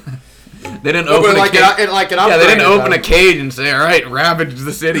gonorrhea. They didn't open a cage. Yeah, they didn't open a cage and say, "All right, ravage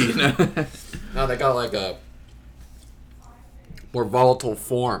the city." No, they got like a more volatile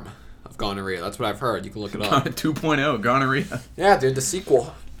form of gonorrhea. That's what I've heard. You can look it up. 2.0 gonorrhea. Yeah, dude, the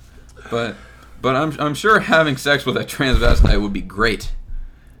sequel. But I'm sure having sex with a transvestite would be great.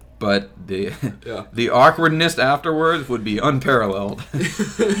 But the awkwardness afterwards would be unparalleled.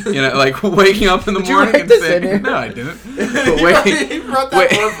 You know, like waking up in the morning and saying, "No, I didn't." But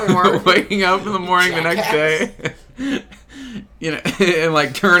waking up in the morning the next day, you know, and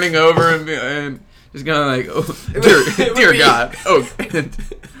like turning over and just kind of like, "Oh, dear God, oh."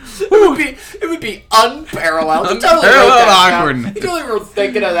 It would be unparalleled. Unparalleled awkwardness. You totally were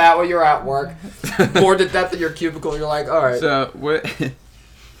thinking of that when you were at work. Bored to death in your cubicle. You're like, all right. So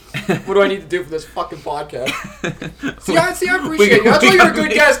what do I need to do for this fucking podcast? See, I appreciate you. That's why you're a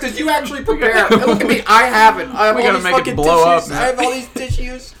good guest, because you actually prepare. Look at me. I haven't. I have all these fucking tissues. I have all these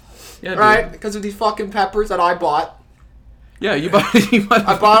tissues. Yeah, right? Because of these fucking peppers that I bought. Yeah, you bought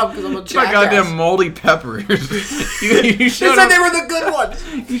I bought them because I'm a jackass. You goddamn moldy peppers. you said they were the good ones.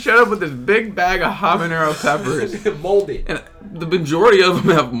 You showed up with this big bag of habanero peppers. Moldy. And the majority of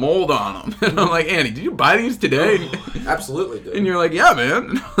them have mold on them. And I'm like, Andy, did you buy these today? Absolutely, dude. And you're like, yeah, man.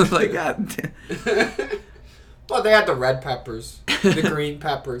 And I was like, God damn. Well, they had the red peppers, the green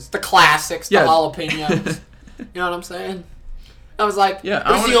peppers, the classics, the jalapenos. You know what I'm saying? I was like, it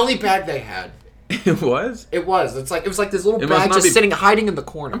was the only bag they had. It was? It was. It was like this little bag just hiding in the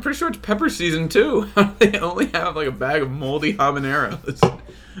corner. I'm pretty sure it's pepper season too. They only have like a bag of moldy habaneros.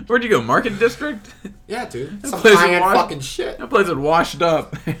 Where'd you go? Market District? Yeah, dude. Some place is high-end washed- fucking shit. That place is washed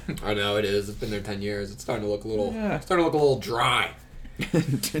up. I know it is. It's been there 10 years. It's starting to look a little. Yeah. It's starting to look a little dry.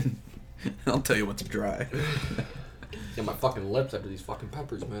 I'll tell you what's dry. Yeah, my fucking lips after these fucking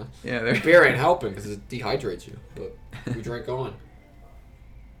peppers, man. Yeah, they're Beer ain't helping because it dehydrates you, but we drink on.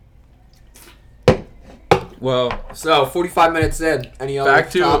 well. So 45 minutes in. Any other Back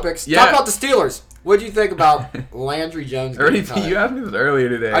to- topics? yeah. Talk about the Steelers. What do you think about Landry Jones? Already, getting cut? you asked me this earlier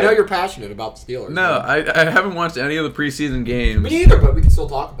today. I know you're passionate about the Steelers. No, man. I haven't watched any of the preseason games. Me neither, but we can still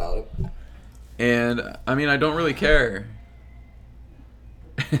talk about it. And I mean, I don't really care.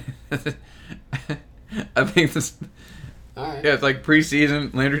 I think this. All right. Yeah, it's like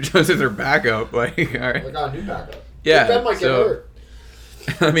preseason. Landry Jones is their backup. Like, all right. We got a new backup. Yeah, Ben might get so- hurt.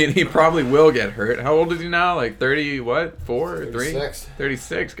 I mean, he probably will get hurt. How old is he now? Like 30, what? 4? 3? 36.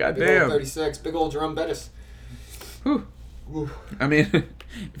 36. Big old Goddamn. 36. Big old Jerome Bettis. Whew. Ooh. I mean,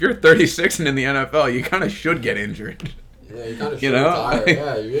 if you're 36 and in the NFL, you kind of should get injured. Yeah, you kind of You should know? retire.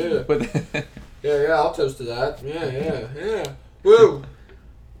 Yeah, yeah. But Yeah, I'll toast to that. Yeah. Woo!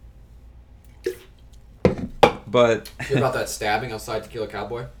 but Hear about that stabbing outside Tequila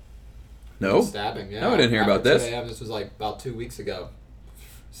Cowboy? no. Stabbing, yeah. No, I didn't hear After about this. 2 a.m. This was like about 2 weeks ago.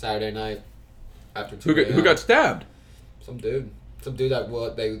 Saturday night. After 2 Who a.m. got stabbed? Some dude. Some dude that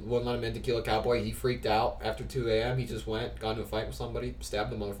they wouldn't let him in Tequila Cowboy. He freaked out after 2 a.m. He just got into a fight with somebody, stabbed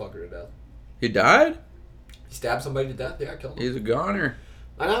the motherfucker to death. He died? He stabbed somebody to death? Yeah, killed him. He's a goner.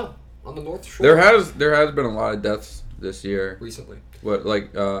 I know. On the North Shore. There has been a lot of deaths this year. Recently. What,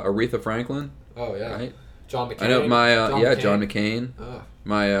 like Aretha Franklin, Oh, yeah. right? John McCain. I know my John McCain. McCain.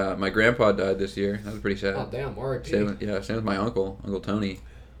 Oh, My grandpa died this year. That was pretty sad. oh damn. R.I.P. Same with my Uncle Tony.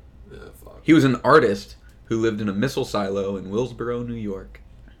 Yeah, fuck. He was an artist who lived in a missile silo in Willsboro, New York.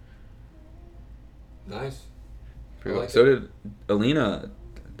 Nice. Pretty I cool. like So it. did Alina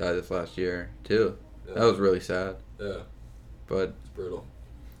die this last year too. Yeah. That was really sad. Yeah, But it's brutal.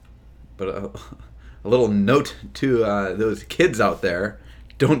 a little note to those kids out there: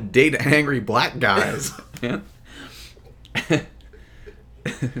 don't date angry black guys, man.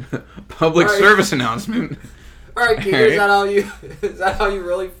 Public Right. service announcement. All right, Keith, Alright. is that how you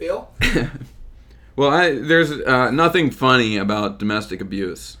really feel? Well, there's nothing funny about domestic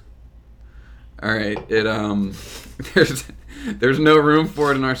abuse. All right, there's no room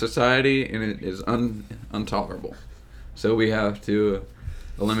for it in our society, and it is intolerable. So we have to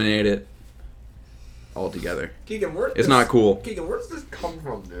eliminate it altogether. Keegan, It's not cool. Keegan, where does this come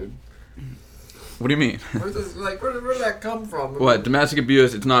from, dude? What do you mean? Where did that come from? What, domestic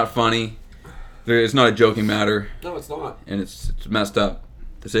abuse? It's not funny. It's not a joking matter, No, it's not. and it's messed up,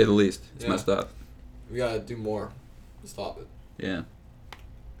 to say the least. It's Yeah. messed up. We gotta do more to stop it. Yeah.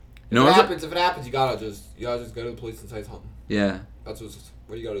 If it happens, you gotta just go to the police and say something. Yeah. That's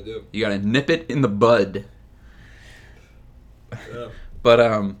what you gotta do. You gotta nip it in the bud. Yeah.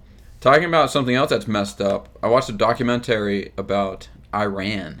 But talking about something else that's messed up, I watched a documentary about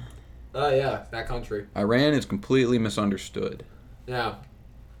Iran. Oh yeah, that country. Iran is completely misunderstood. Yeah.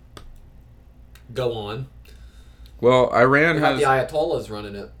 Go on. Well, Iran They got has. the Ayatollahs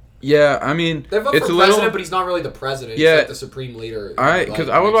running it. Yeah, I mean, They vote it's for a president, little. but he's not really the president. Yeah. He's like the supreme leader. Because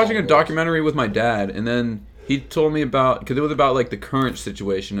I was watching a documentary with my dad, and then he told me about, because it was about like the current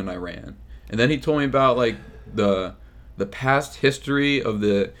situation in Iran, and then he told me about like the past history of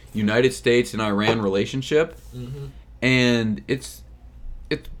the United States and Iran relationship, Mm-hmm. and it's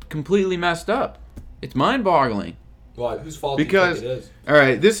completely messed up. It's mind-boggling. Why? Whose fault Because do you think it is? all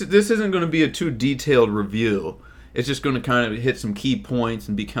right, this isn't going to be a too detailed review. It's just going to kind of hit some key points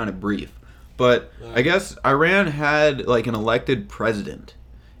and be kind of brief. But Right. I guess Iran had like an elected president,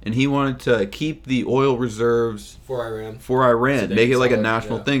 and he wanted to keep the oil reserves For Iran. for Iran, So they make it could like a sell it,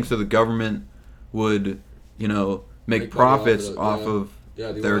 national yeah. thing, so the government would, make Make money profits off off of it, of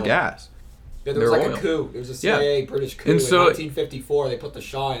Yeah, the their oil. gas. Yeah, there was their like oil. a coup. There was a Yeah. CIA British coup And in so- 1954. They put the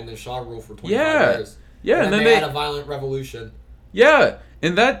Shah in. The Shah ruled for 25 Yeah. years. Yeah, and then they had a violent revolution. Yeah,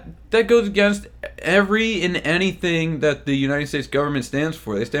 and that goes against every and anything that the United States government stands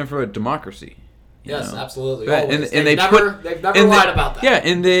for. They stand for a democracy. you Yes, know? absolutely. Right, Always. and they've never and lied about that. Yeah,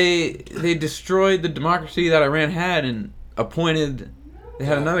 and they destroyed the democracy that Iran had and appointed. They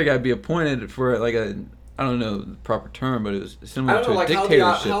had Yeah. another guy be appointed for like a, I don't know the proper term, but it was I similar don't to know, a like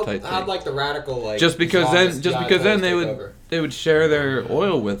dictatorship how type thing. like the radical like just because then Islamists they take would over. they would share their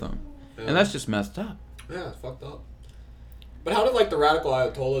oil with them, Yeah. and that's just messed up. Yeah, it's fucked up. But how did like the radical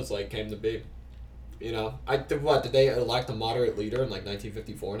Ayatollahs like came to be? You know, did they elect a moderate leader in like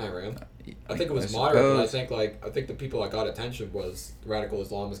 1954 in Iran? I think it was moderate, but I think the people that got attention was radical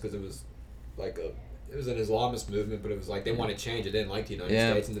Islamists because it was like it was an Islamist movement, but it was like they wanted change. They didn't like the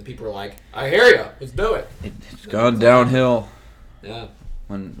United States, and the people were like, "I hear you, let's do it." It's gone downhill. Yeah.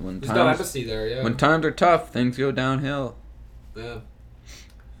 When There's times no embassy there. Yeah. when times are tough, things go downhill. Yeah.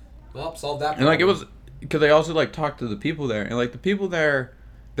 Well, solve that problem. And like it was because they also like talked to the people there, and like the people there,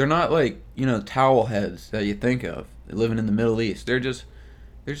 they're not like towel heads that you think of living in the Middle East. They're just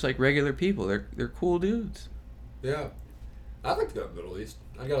like regular people. They're cool dudes. Yeah. I'd like to go to the Middle East.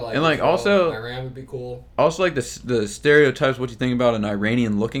 I gotta like. And like Israel. also Iran would be cool. Also like the stereotypes, what you think about an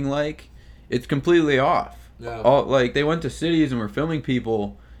Iranian looking like, it's completely off. Yeah. All like they went to cities and were filming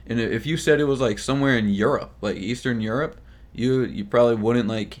people, and if you said it was like somewhere in Europe, like Eastern Europe, you probably wouldn't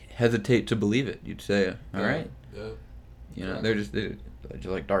like hesitate to believe it. You'd say, all right. Yeah. They're just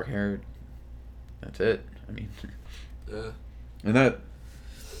like dark haired. That's it. I mean. Yeah. And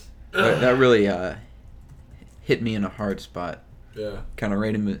that really hit me in a hard spot. Yeah. Kind of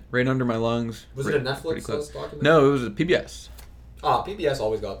right under my lungs. Was it a Netflix documentary? No, it was a PBS. Oh, PBS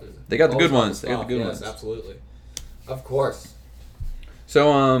always got this. They got the good ones. They got the good ones. Yes, absolutely. Of course.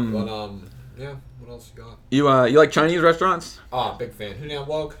 So But yeah. What else you got? You like Chinese restaurants? Ah, big fan. Hunan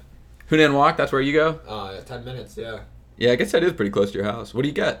Wok. Hunan Wok. That's where you go. 10 minutes. Yeah. Yeah, I guess that is pretty close to your house. What do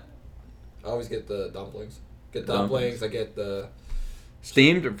you get? I always get the dumplings. Get dumplings. I get the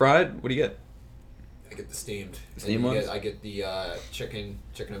steamed or fried. What do you get? I get the steamed. Steamed ones. I get the chicken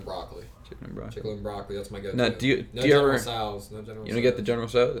and broccoli. Chicken and broccoli. That's my go-to. Now, do you General ever? Tso's. No General. You don't get the General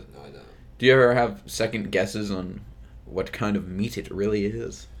Tso's? No, I don't. Do you ever have second guesses on what kind of meat it really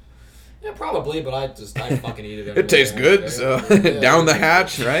is? Yeah, probably, but I fucking eat it. Anyway. It tastes good, so down the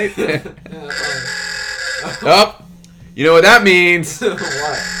hatch, right? Yeah, Oh, you know what that means?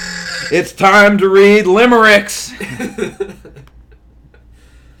 What? It's time to read limericks.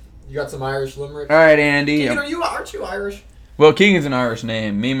 You got some Irish limericks? All right, Andy. Keegan, aren't you Irish? Well, Keegan's an Irish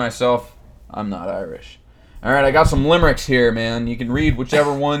name. Me, myself, I'm not Irish. All right, I got some limericks here, man. You can read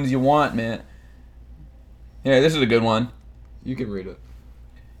whichever ones you want, man. Yeah, this is a good one. You can read it.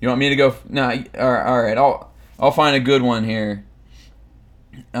 You want me to go? Nah. All right. I'll find a good one here.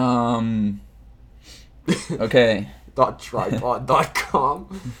 Okay.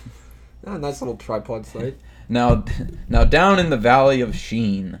 .tripod.com. Oh, nice little tripod site. Now down in the valley of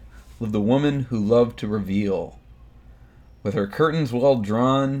Sheen lived a woman who loved to reveal. With her curtains well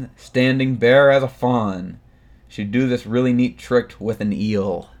drawn, standing bare as a fawn, she'd do this really neat trick with an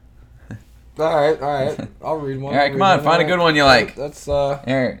eel. All right. I'll read one. All right, come on, find a good one you like. That's All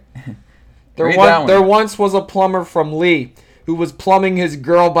right. There once was a plumber from Lee who was plumbing his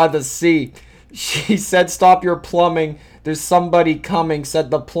girl by the sea. She said, "Stop your plumbing. There's somebody coming." Said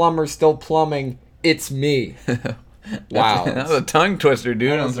the plumber, still plumbing. "It's me." Wow. That was a tongue twister,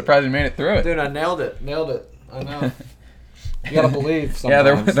 dude. I'm surprised you made it through it. Dude, I nailed it. I know. You gotta believe Yeah,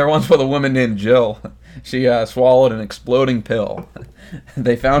 sometimes. there once was a woman named Jill. She swallowed an exploding pill.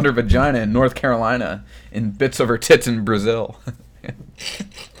 They found her vagina in North Carolina and bits of her tits in Brazil.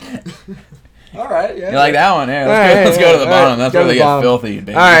 All right, yeah. You like that one? Yeah, let's go to the bottom. That's where they get filthy,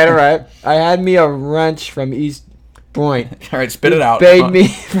 baby. All right. I had me a wrench from East Point. All right, spit it out.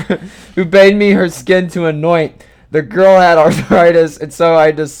 Who bade me her skin to anoint. The girl had arthritis, and so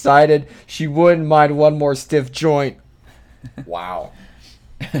I decided she wouldn't mind one more stiff joint. Wow.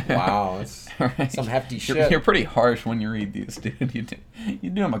 That's Right. some hefty shit. You're pretty harsh when you read these, dude. You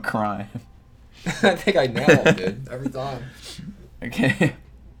do them a crime. I think I nailed it, dude, every time. Okay.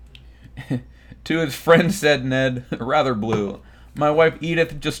 To his friend said Ned, rather blue, "My wife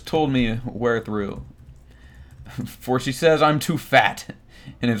Edith just told me where through. For she says I'm too fat."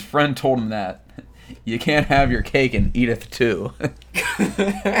 And his friend told him that. "You can't have your cake and Edith too."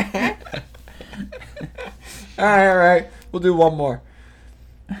 All right. We'll do one more.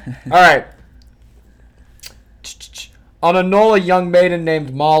 All right. On a knoll, a young maiden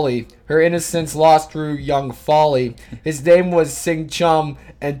named Molly. Her innocence lost through young folly. His name was Sing Chum,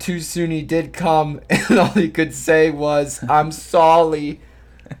 and too soon he did come, and all he could say was, "I'm sorry."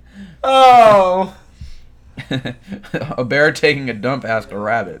 Oh. A bear taking a dump asked a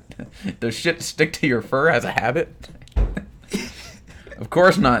rabbit, "Does shit stick to your fur as a habit?" "Of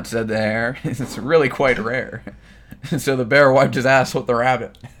course not," said the hare. "It's really quite rare." So the bear wiped his ass with the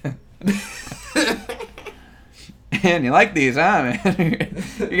rabbit. Man, you like these, huh, man?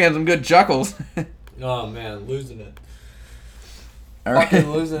 You're getting some good chuckles. Oh, man, losing it. All right.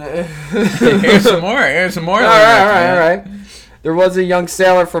 Fucking losing it. Here's some more. All right. There was a young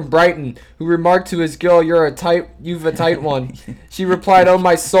sailor from Brighton who remarked to his girl, "You've a tight one." She replied, "Oh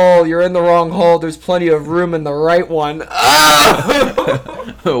my soul, you're in the wrong hole. There's plenty of room in the right one."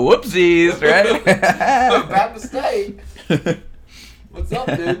 Oh! Whoopsies, right? Bad mistake. What's up,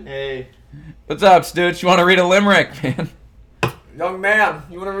 dude? Hey. What's up, Stooch? You want to read a limerick, man? Young man,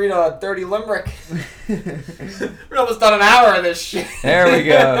 you want to read a dirty limerick? We're almost done an hour of this shit. There we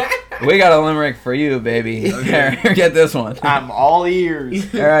go. We got a limerick for you, baby. Okay. Here, get this one. I'm all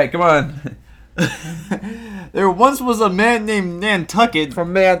ears. All right, come on. There once was a man named Nantucket.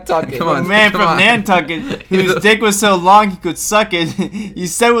 From Nantucket. Come A on. man from Nantucket whose dick was so long he could suck it. He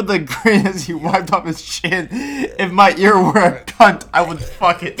said with a grin as he wiped off his chin, "If my ear were a cunt, I would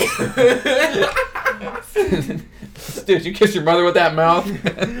fuck it." Dude, you kiss your mother with that mouth?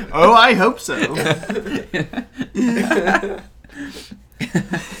 Oh, I hope so.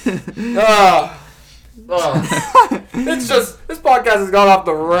 It's just, this podcast has gone off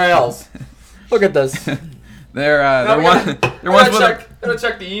the rails. Look at this. There Now once gotta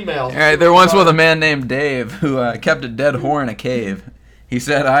check the email. All right, there once was a man named Dave who kept a dead whore in a cave. He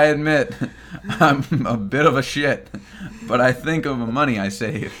said, "I admit, I'm a bit of a shit, but I think of the money I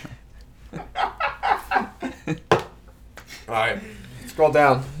save." Alright, scroll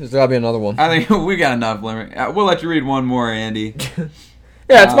down. There's gotta be another one. I think we got enough limerick. We'll let you read one more, Andy.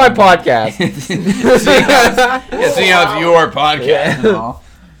 Yeah, it's my podcast. seeing how it's your podcast and all.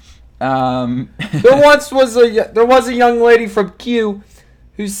 There was a young lady from Q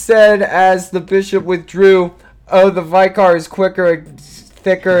who said, as the bishop withdrew, "Oh, the Vicar is quicker, and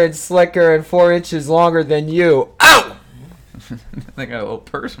thicker, and slicker, and 4 inches longer than you." Ow! They got a little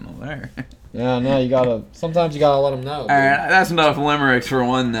personal there. Yeah, no, sometimes you gotta let them know. All right, that's enough limericks for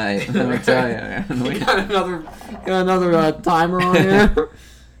one night. Let me tell you. You got another timer on here.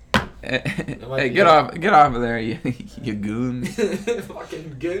 Hey, get off of there, you goon.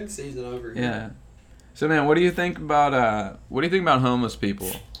 Fucking goon season over here. Yeah. So, man, what do you think about homeless people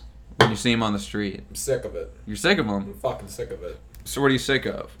when you see them on the street? I'm sick of it. You're sick of I'm them. fucking sick of it. So, what are you sick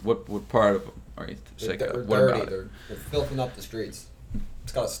of? What part of them are you sick They're of? What dirty. about it? They're filthing up the streets.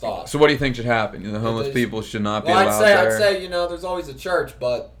 It's gotta stop. So, what do you think should happen? The homeless people should not be allowed I'd there. say, there's always a church,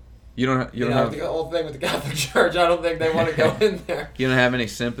 but You don't have the whole thing with the Catholic Church. I don't think they want to go in there. you don't have any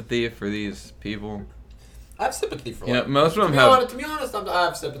sympathy for these people. I have sympathy for Most of them to be honest, I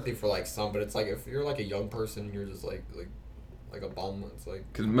have sympathy for some, but it's like if you're like a young person and you're just like a bum, it's like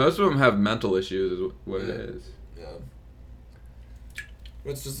because most of them have mental issues. Is what it is. Yeah.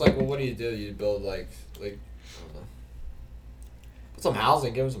 It's just like, well, what do? You build like I don't know. Put some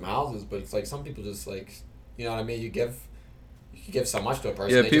housing, give them some houses, but it's like some people just like, you know what I mean? You give so much to a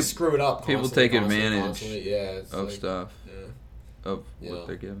person, they just screw it up. People take advantage of stuff. Yeah. Of what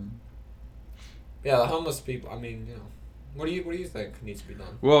they're given. Yeah, the homeless people. I mean, what do you think needs to be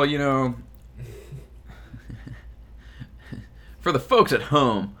done? Well, for the folks at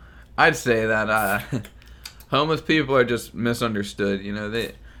home, I'd say that homeless people are just misunderstood.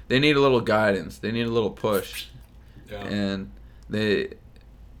 They need a little guidance. They need a little push. Yeah. And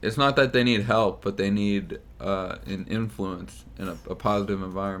it's not that they need help, but they need an influence in a positive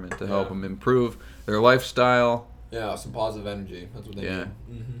environment to help them improve their lifestyle. Yeah, some positive energy. That's what they need.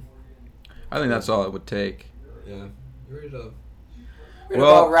 Mm-hmm. I think that's all it would take. Yeah. You ready to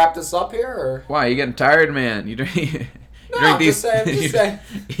wrap this up here? Or? Why? You getting tired, man? You drink Just saying.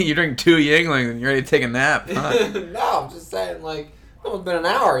 You drink 2 Yuenglings and you're ready to take a nap, huh? No, I'm just saying, it's been an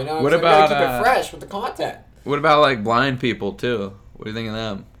hour, What about, keep it fresh with the content. What about, blind people, too? What do you think of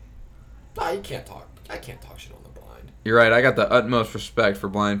them? No, you can't talk. I can't talk shit on the blind. You're right. I got the utmost respect for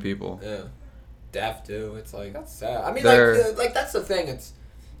blind people. Yeah. Deaf, too. It's that's sad. I mean, that's the thing. It's,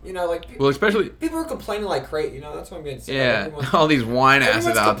 well, especially people are complaining like crazy. That's what I'm getting. Yeah, all these whine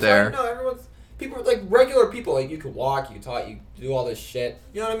asses out there. No, people are regular people. You can walk, you can talk, you do all this shit.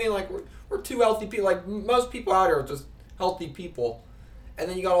 You know what I mean? We're two healthy people. Most people out here are just healthy people, and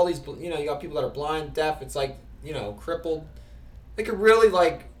then you got all these. You got people that are blind, deaf. It's crippled. They could really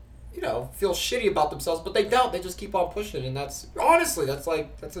feel shitty about themselves, but they don't. They just keep on pushing, and that's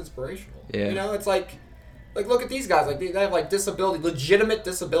inspirational. Yeah. It's like look at these guys. They have legitimate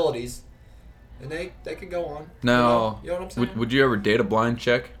disabilities, and they could go on. No. You know what I'm saying? Would you ever date a blind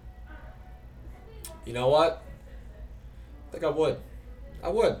chick? You know what? I think I would. I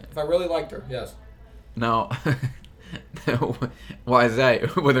would if I really liked her. Yes. No. Why is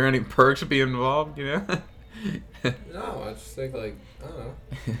that? Were there any perks be involved? No, I just think I don't know.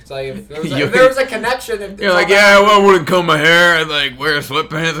 It's if there was a connection. You're I wouldn't comb my hair. I'd wear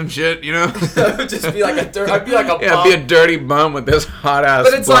sweatpants and shit. It would just be I'd be like a bum. I'd be a dirty bum with this hot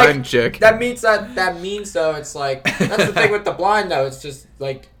ass blind chick. That means though. It's that's the thing with the blind though. It's just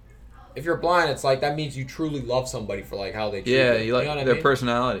if you're blind, it's that means you truly love somebody for how they treat you. Yeah, you like their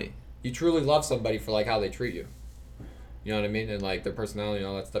personality. You truly love somebody for how they treat you. You know what I mean? And like their personality and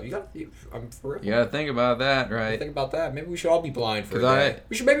all that stuff. I'm for real. You gotta think about that, right? Think about that. Maybe we should all be blind for a 'Cause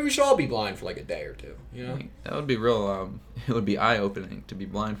day. Maybe we should all be blind for like a day or two. You know? That would be real. It would be eye opening to be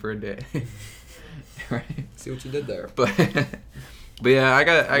blind for a day. Right. See what you did there. But yeah, I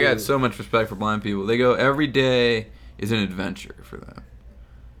got so much respect for blind people. They go every day is an adventure for them.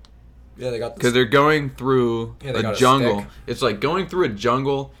 Yeah, they got because they're going through a jungle. Stick. It's like going through a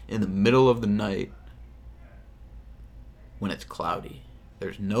jungle in the middle of the night when it's cloudy.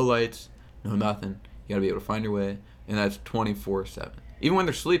 There's no lights, no nothing. You gotta be able to find your way, and that's 24/7, even when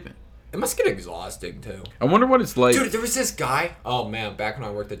they're sleeping. It must get exhausting too. I wonder what it's like. Dude, there was this guy. Oh man, back when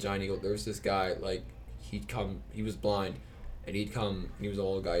I worked at Giant Eagle, there was this guy. Like, he was blind, and he was an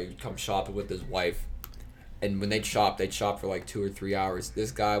old guy. He'd come shopping with his wife, and when they'd shop for like 2 or 3 hours.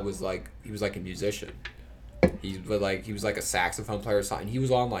 This guy was like a musician. He was like a saxophone player or something. He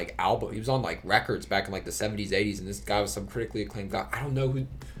was on like records back in like the 70s, 80s, and this guy was some critically acclaimed guy.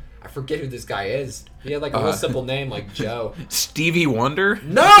 I forget who this guy is. He had like a real simple name like Joe. Stevie Wonder?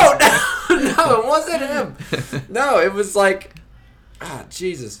 No, it wasn't him. No, it was like,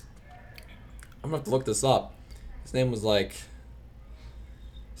 Jesus. I'm gonna have to look this up. His name was like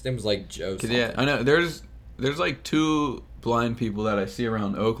Joe something. Yeah, I know. There's like two blind people that I see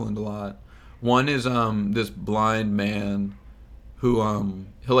around Oakland a lot. One is this blind man who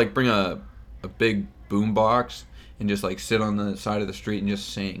he'll like bring a big boom box and just like sit on the side of the street and just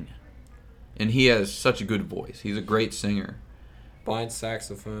sing. And he has such a good voice. He's a great singer. Blind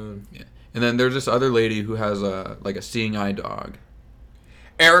saxophone. Yeah. And then there's this other lady who has a seeing eye dog.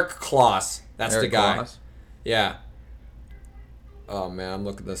 Eric Kloss. That's Eric the guy. Kloss. Yeah. Oh man, I'm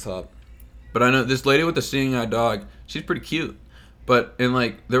looking this up. But I know this lady with the seeing eye dog, she's pretty cute. But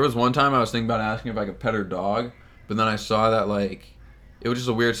there was one time I was thinking about asking if I could pet her dog, but then I saw that like it was just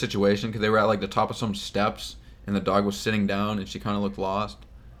a weird situation because they were at like the top of some steps and the dog was sitting down and she kind of looked lost.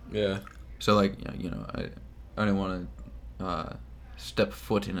 Yeah. So like I didn't want to step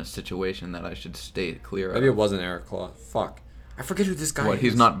foot in a situation that I should stay clear of. Maybe it wasn't Eric Kloss. Fuck. I forget who this guy is. What?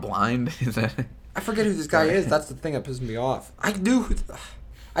 He's not blind? Is that? I forget who this guy is. That's the thing that pisses me off. I knew.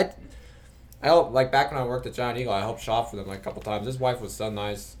 I helped, like, back when I worked at Giant Eagle, I helped shop for them, like, a couple times. His wife was so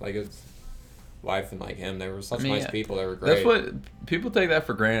nice. Like, his wife and, like, him, they were such nice people. They were great. That's what... People take that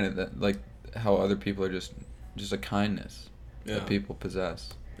for granted, that, like, how other people are just a kindness that people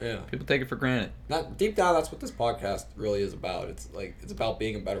possess. Yeah. People take it for granted. Deep down, that's what this podcast really is about. It's, like, it's about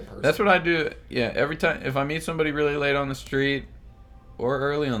being a better person. That's what I do. Yeah, every time... If I meet somebody really late on the street, or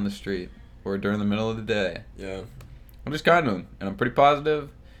early on the street, or during the middle of the day... Yeah. I'm just kind to them, and I'm pretty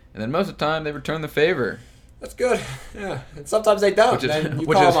positive... And then most of the time, they return the favor. That's good. Yeah. And sometimes they don't. Then you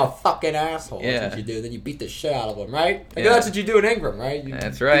call them a fucking asshole. Yeah. That's what you do. Then you beat the shit out of them, right? Like, that's what you do in Ingram, right? You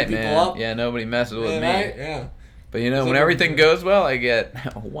that's right, beat man. Up. Yeah, nobody messes with me. Right? Yeah. But, when everything goes well, I get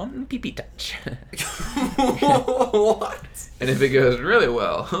one pee-pee touch. What? And if it goes really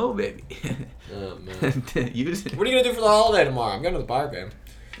well, oh, baby. Oh, man. Use it. What are you going to do for the holiday tomorrow? I'm going to the Pirate game.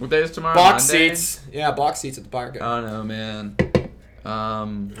 What day is tomorrow? Box Monday? seats. Yeah, box seats at the Pirate game. Oh, no, man. I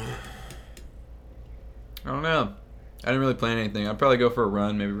don't know. I didn't really plan anything. I'd probably go for a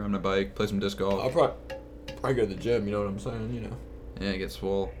run, maybe ride my bike, play some disc golf. I'll probably go to the gym, you know what I'm saying, Yeah, get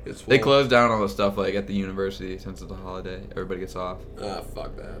swole. They closed down all the stuff like at the university since it's a holiday. Everybody gets off.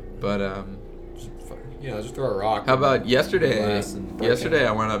 Fuck that. But just throw a rock. How about yesterday? Yesterday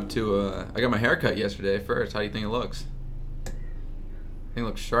I went up to I got my hair cut yesterday first. How do you think it looks? I think it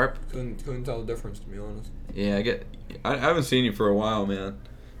looks sharp. Couldn't tell the difference, to be honest. Yeah, I haven't seen you for a while, man.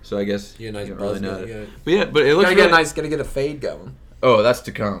 So I guess you nice don't really know. But it looks gotta get a fade going. Oh, that's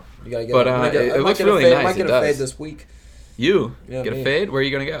to come. You gotta get. But it looks really nice. I might get a fade this week. You get a fade? Where are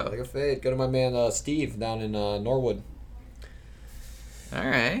you gonna go? Like a fade. Go to my man Steve down in Norwood. All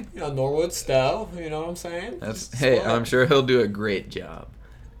right. Norwood style. You know what I'm saying? I'm sure he'll do a great job.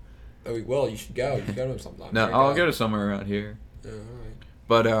 Oh, he will. You should go. You should go to him sometime. No, I'll go to somewhere around here. Yeah, all right.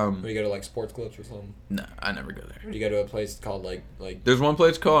 But Or you go to like Sports Clips or something. No, I never go there. Or you go to a place called like. There's one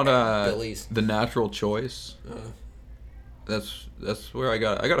place called Billy's. The Natural Choice. That's where I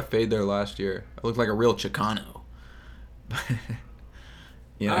got a fade there last year. I looked like a real Chicano. All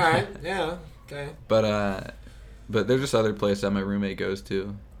right. Yeah. Okay. But there's this other place that my roommate goes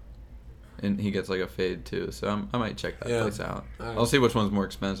to, and he gets like a fade too. So I might check that place out. Right. I'll see which one's more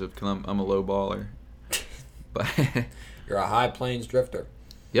expensive because I'm a low baller. But you're a high plains drifter.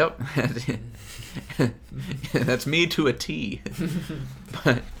 Yep. That's me to a T.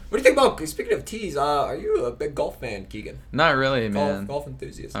 But what do you think about, speaking of tees, are you a big golf fan, Keegan? Not really, man. Golf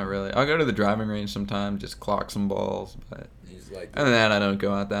enthusiast. Not really. I'll go to the driving range sometimes, just clock some balls, but he's like, other than that, I don't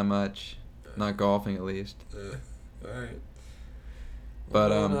go out that much. Not golfing, at least. All right. But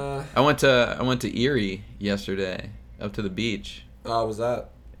Well, I went to Erie yesterday, up to the beach. how was that?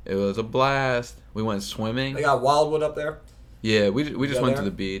 It was a blast. We went swimming. They got Wildwood up there. Yeah, we just go went there? to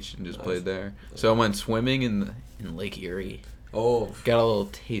the beach and just Nice. played there. So I went swimming in Lake Erie. Oh, Got a little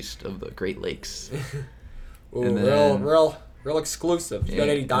taste of the Great Lakes. Ooh, And then- real exclusive. You got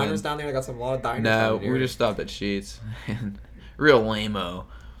Yeah, any diners and- down there? I got a lot of diners. No, down here. we just stopped at Sheets. Real lame-o.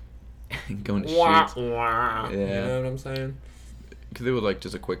 Going to Wah, Sheets. wah. You Yeah. know what I'm saying? Because it was like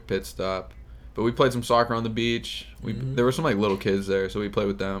just a quick pit stop. But we played some soccer on the beach. There were some like little kids there, so we played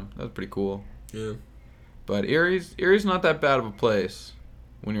with them. That was pretty cool. Yeah. But Erie's not that bad of a place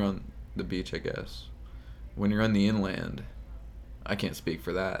when you're on the beach, I guess. When you're on the inland, I can't speak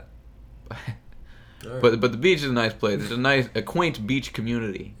for that. All right. But the beach is a nice place. It's a quaint beach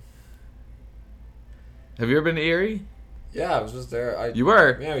community. Have you ever been to Erie? Yeah, I was just there. You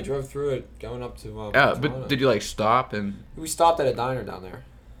were. Yeah, we drove through it going up to. Yeah, Toronto. but did you like stop and We stopped at a diner down there.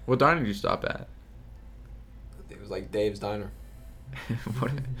 what diner did you stop at? I think it was like Dave's Diner.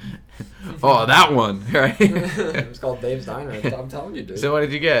 What- oh, that one, right? It was called Dave's Diner. I'm telling you, dude. So what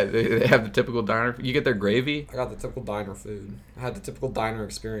did you get? They have the typical diner. You get their gravy. I got the typical diner food. I had the typical diner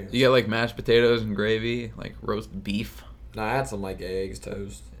experience. You get like mashed potatoes and gravy, like roast beef. No, I had some like eggs,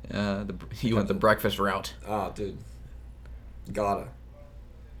 toast. You went the breakfast route. Oh, dude. Gotta.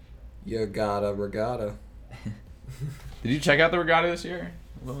 You gotta regatta. Did you check out the regatta this year?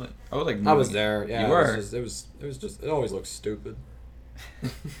 I was like, I was there. Yeah, You were. It was just. It always looks stupid.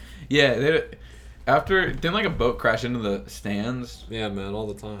 Yeah, didn't like a boat crash into the stands? Yeah, man, all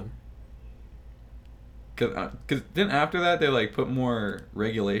the time. Cause then after that they like put more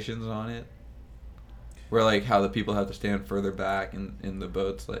regulations on it, where like how the people have to stand further back and the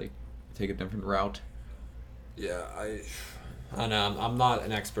boats like take a different route. Yeah, I know. I'm not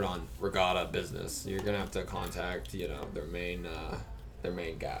an expert on regatta business. You're gonna have to contact, their main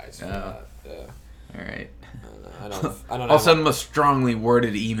guys. For Oh. that. Yeah. All right. I don't know. I'll send them a strongly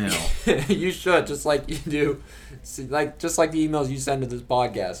worded email. You should, just like you do, just like the emails you send to this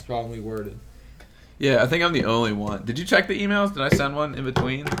podcast, strongly worded. Yeah, I think I'm the only one. Did you check the emails? Did I send one in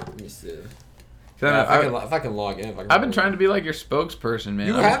between? Let me see. Yeah, If I can log in. I've been trying to be like your spokesperson, man.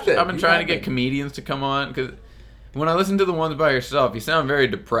 You have been. I've been You trying have to get been. comedians to come on because when I listen to the ones by yourself, you sound very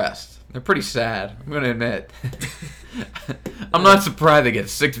depressed. They're pretty sad. I'm gonna admit. I'm not surprised they get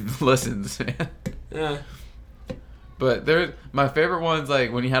 6 listens, man. Yeah. But my favorite one's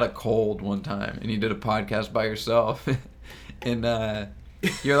like when you had a cold one time and you did a podcast by yourself, and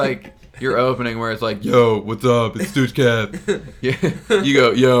you're like your opening where it's like, "Yo, what's up? It's Stoochcast." Yeah, you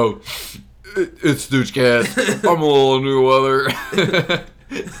go, "Yo, it's Stoochcast. I'm a little under the weather."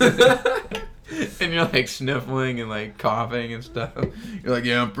 And you're like sniffling and like coughing and stuff. You're like,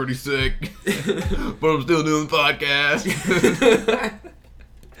 "Yeah, I'm pretty sick, but I'm still doing the podcast."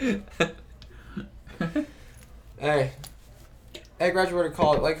 Hey, graduated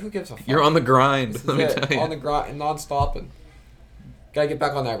college. Like, who gives a fuck? You're on the grind. This is Let me it. tell you. On the grind, non-stopping. Gotta get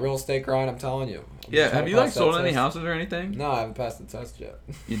back on that real estate grind. I'm telling you. I'm Yeah, trying have to you like pass that sold any test. houses or anything? No, I haven't passed the test yet.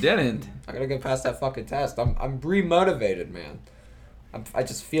 You didn't. I gotta get past that fucking test. I'm remotivated, man. I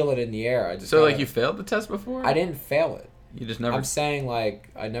just feel it in the air. I just So gotta- like you failed the test before? I didn't fail it. You just never. I'm saying like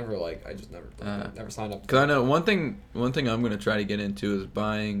I just never never signed up. Cause I know one thing I'm gonna try to get into is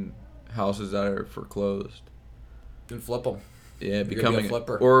buying houses that are foreclosed. And flip them. Yeah, You're gonna be a becoming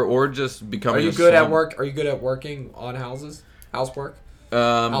flipper. or just Are becoming. you a good at slum- work? Are you good at working on houses? Housework?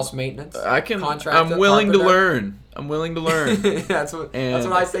 House maintenance? I can. Contractor, I'm willing to carpenter? learn. I'm willing to learn. that's what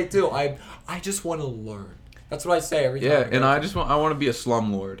And- I say too. I just want to learn. That's what I say every time. Yeah, go and I to- want to be a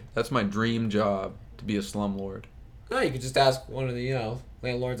slumlord. That's my dream job, to be a slumlord. No, you could just ask one of the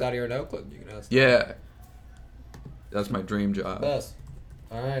landlords out here in Oakland. You can ask. Yeah. That's my dream job. Best.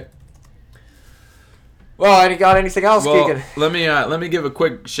 All right. Well, you got anything else, Well, Keegan? let me give a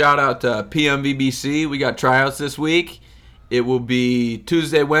quick shout out to PMVBC. We got tryouts this week. It will be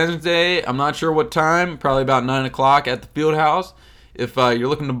Tuesday, Wednesday. I'm not sure what time. Probably about 9 o'clock at the field house. If you're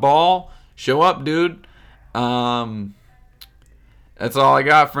looking to ball, show up, dude. That's all I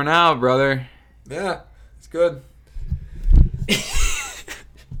got for now, brother. Yeah, it's good.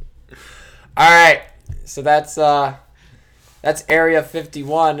 All right, so that's Area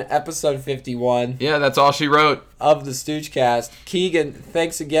 51, episode 51 Yeah, that's all she wrote. of the Stoochcast. Keegan,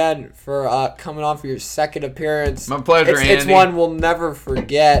 thanks again for coming on for your second appearance. My pleasure, It's Andy. one we'll never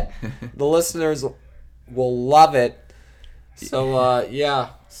forget. The listeners will love it. So yeah,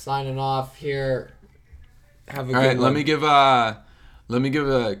 signing off here. Have a All good right, one. let me give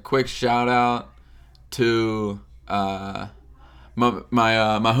a quick shout out to my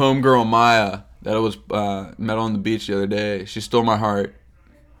homegirl Maya that I was met on the beach the other day. She stole my heart.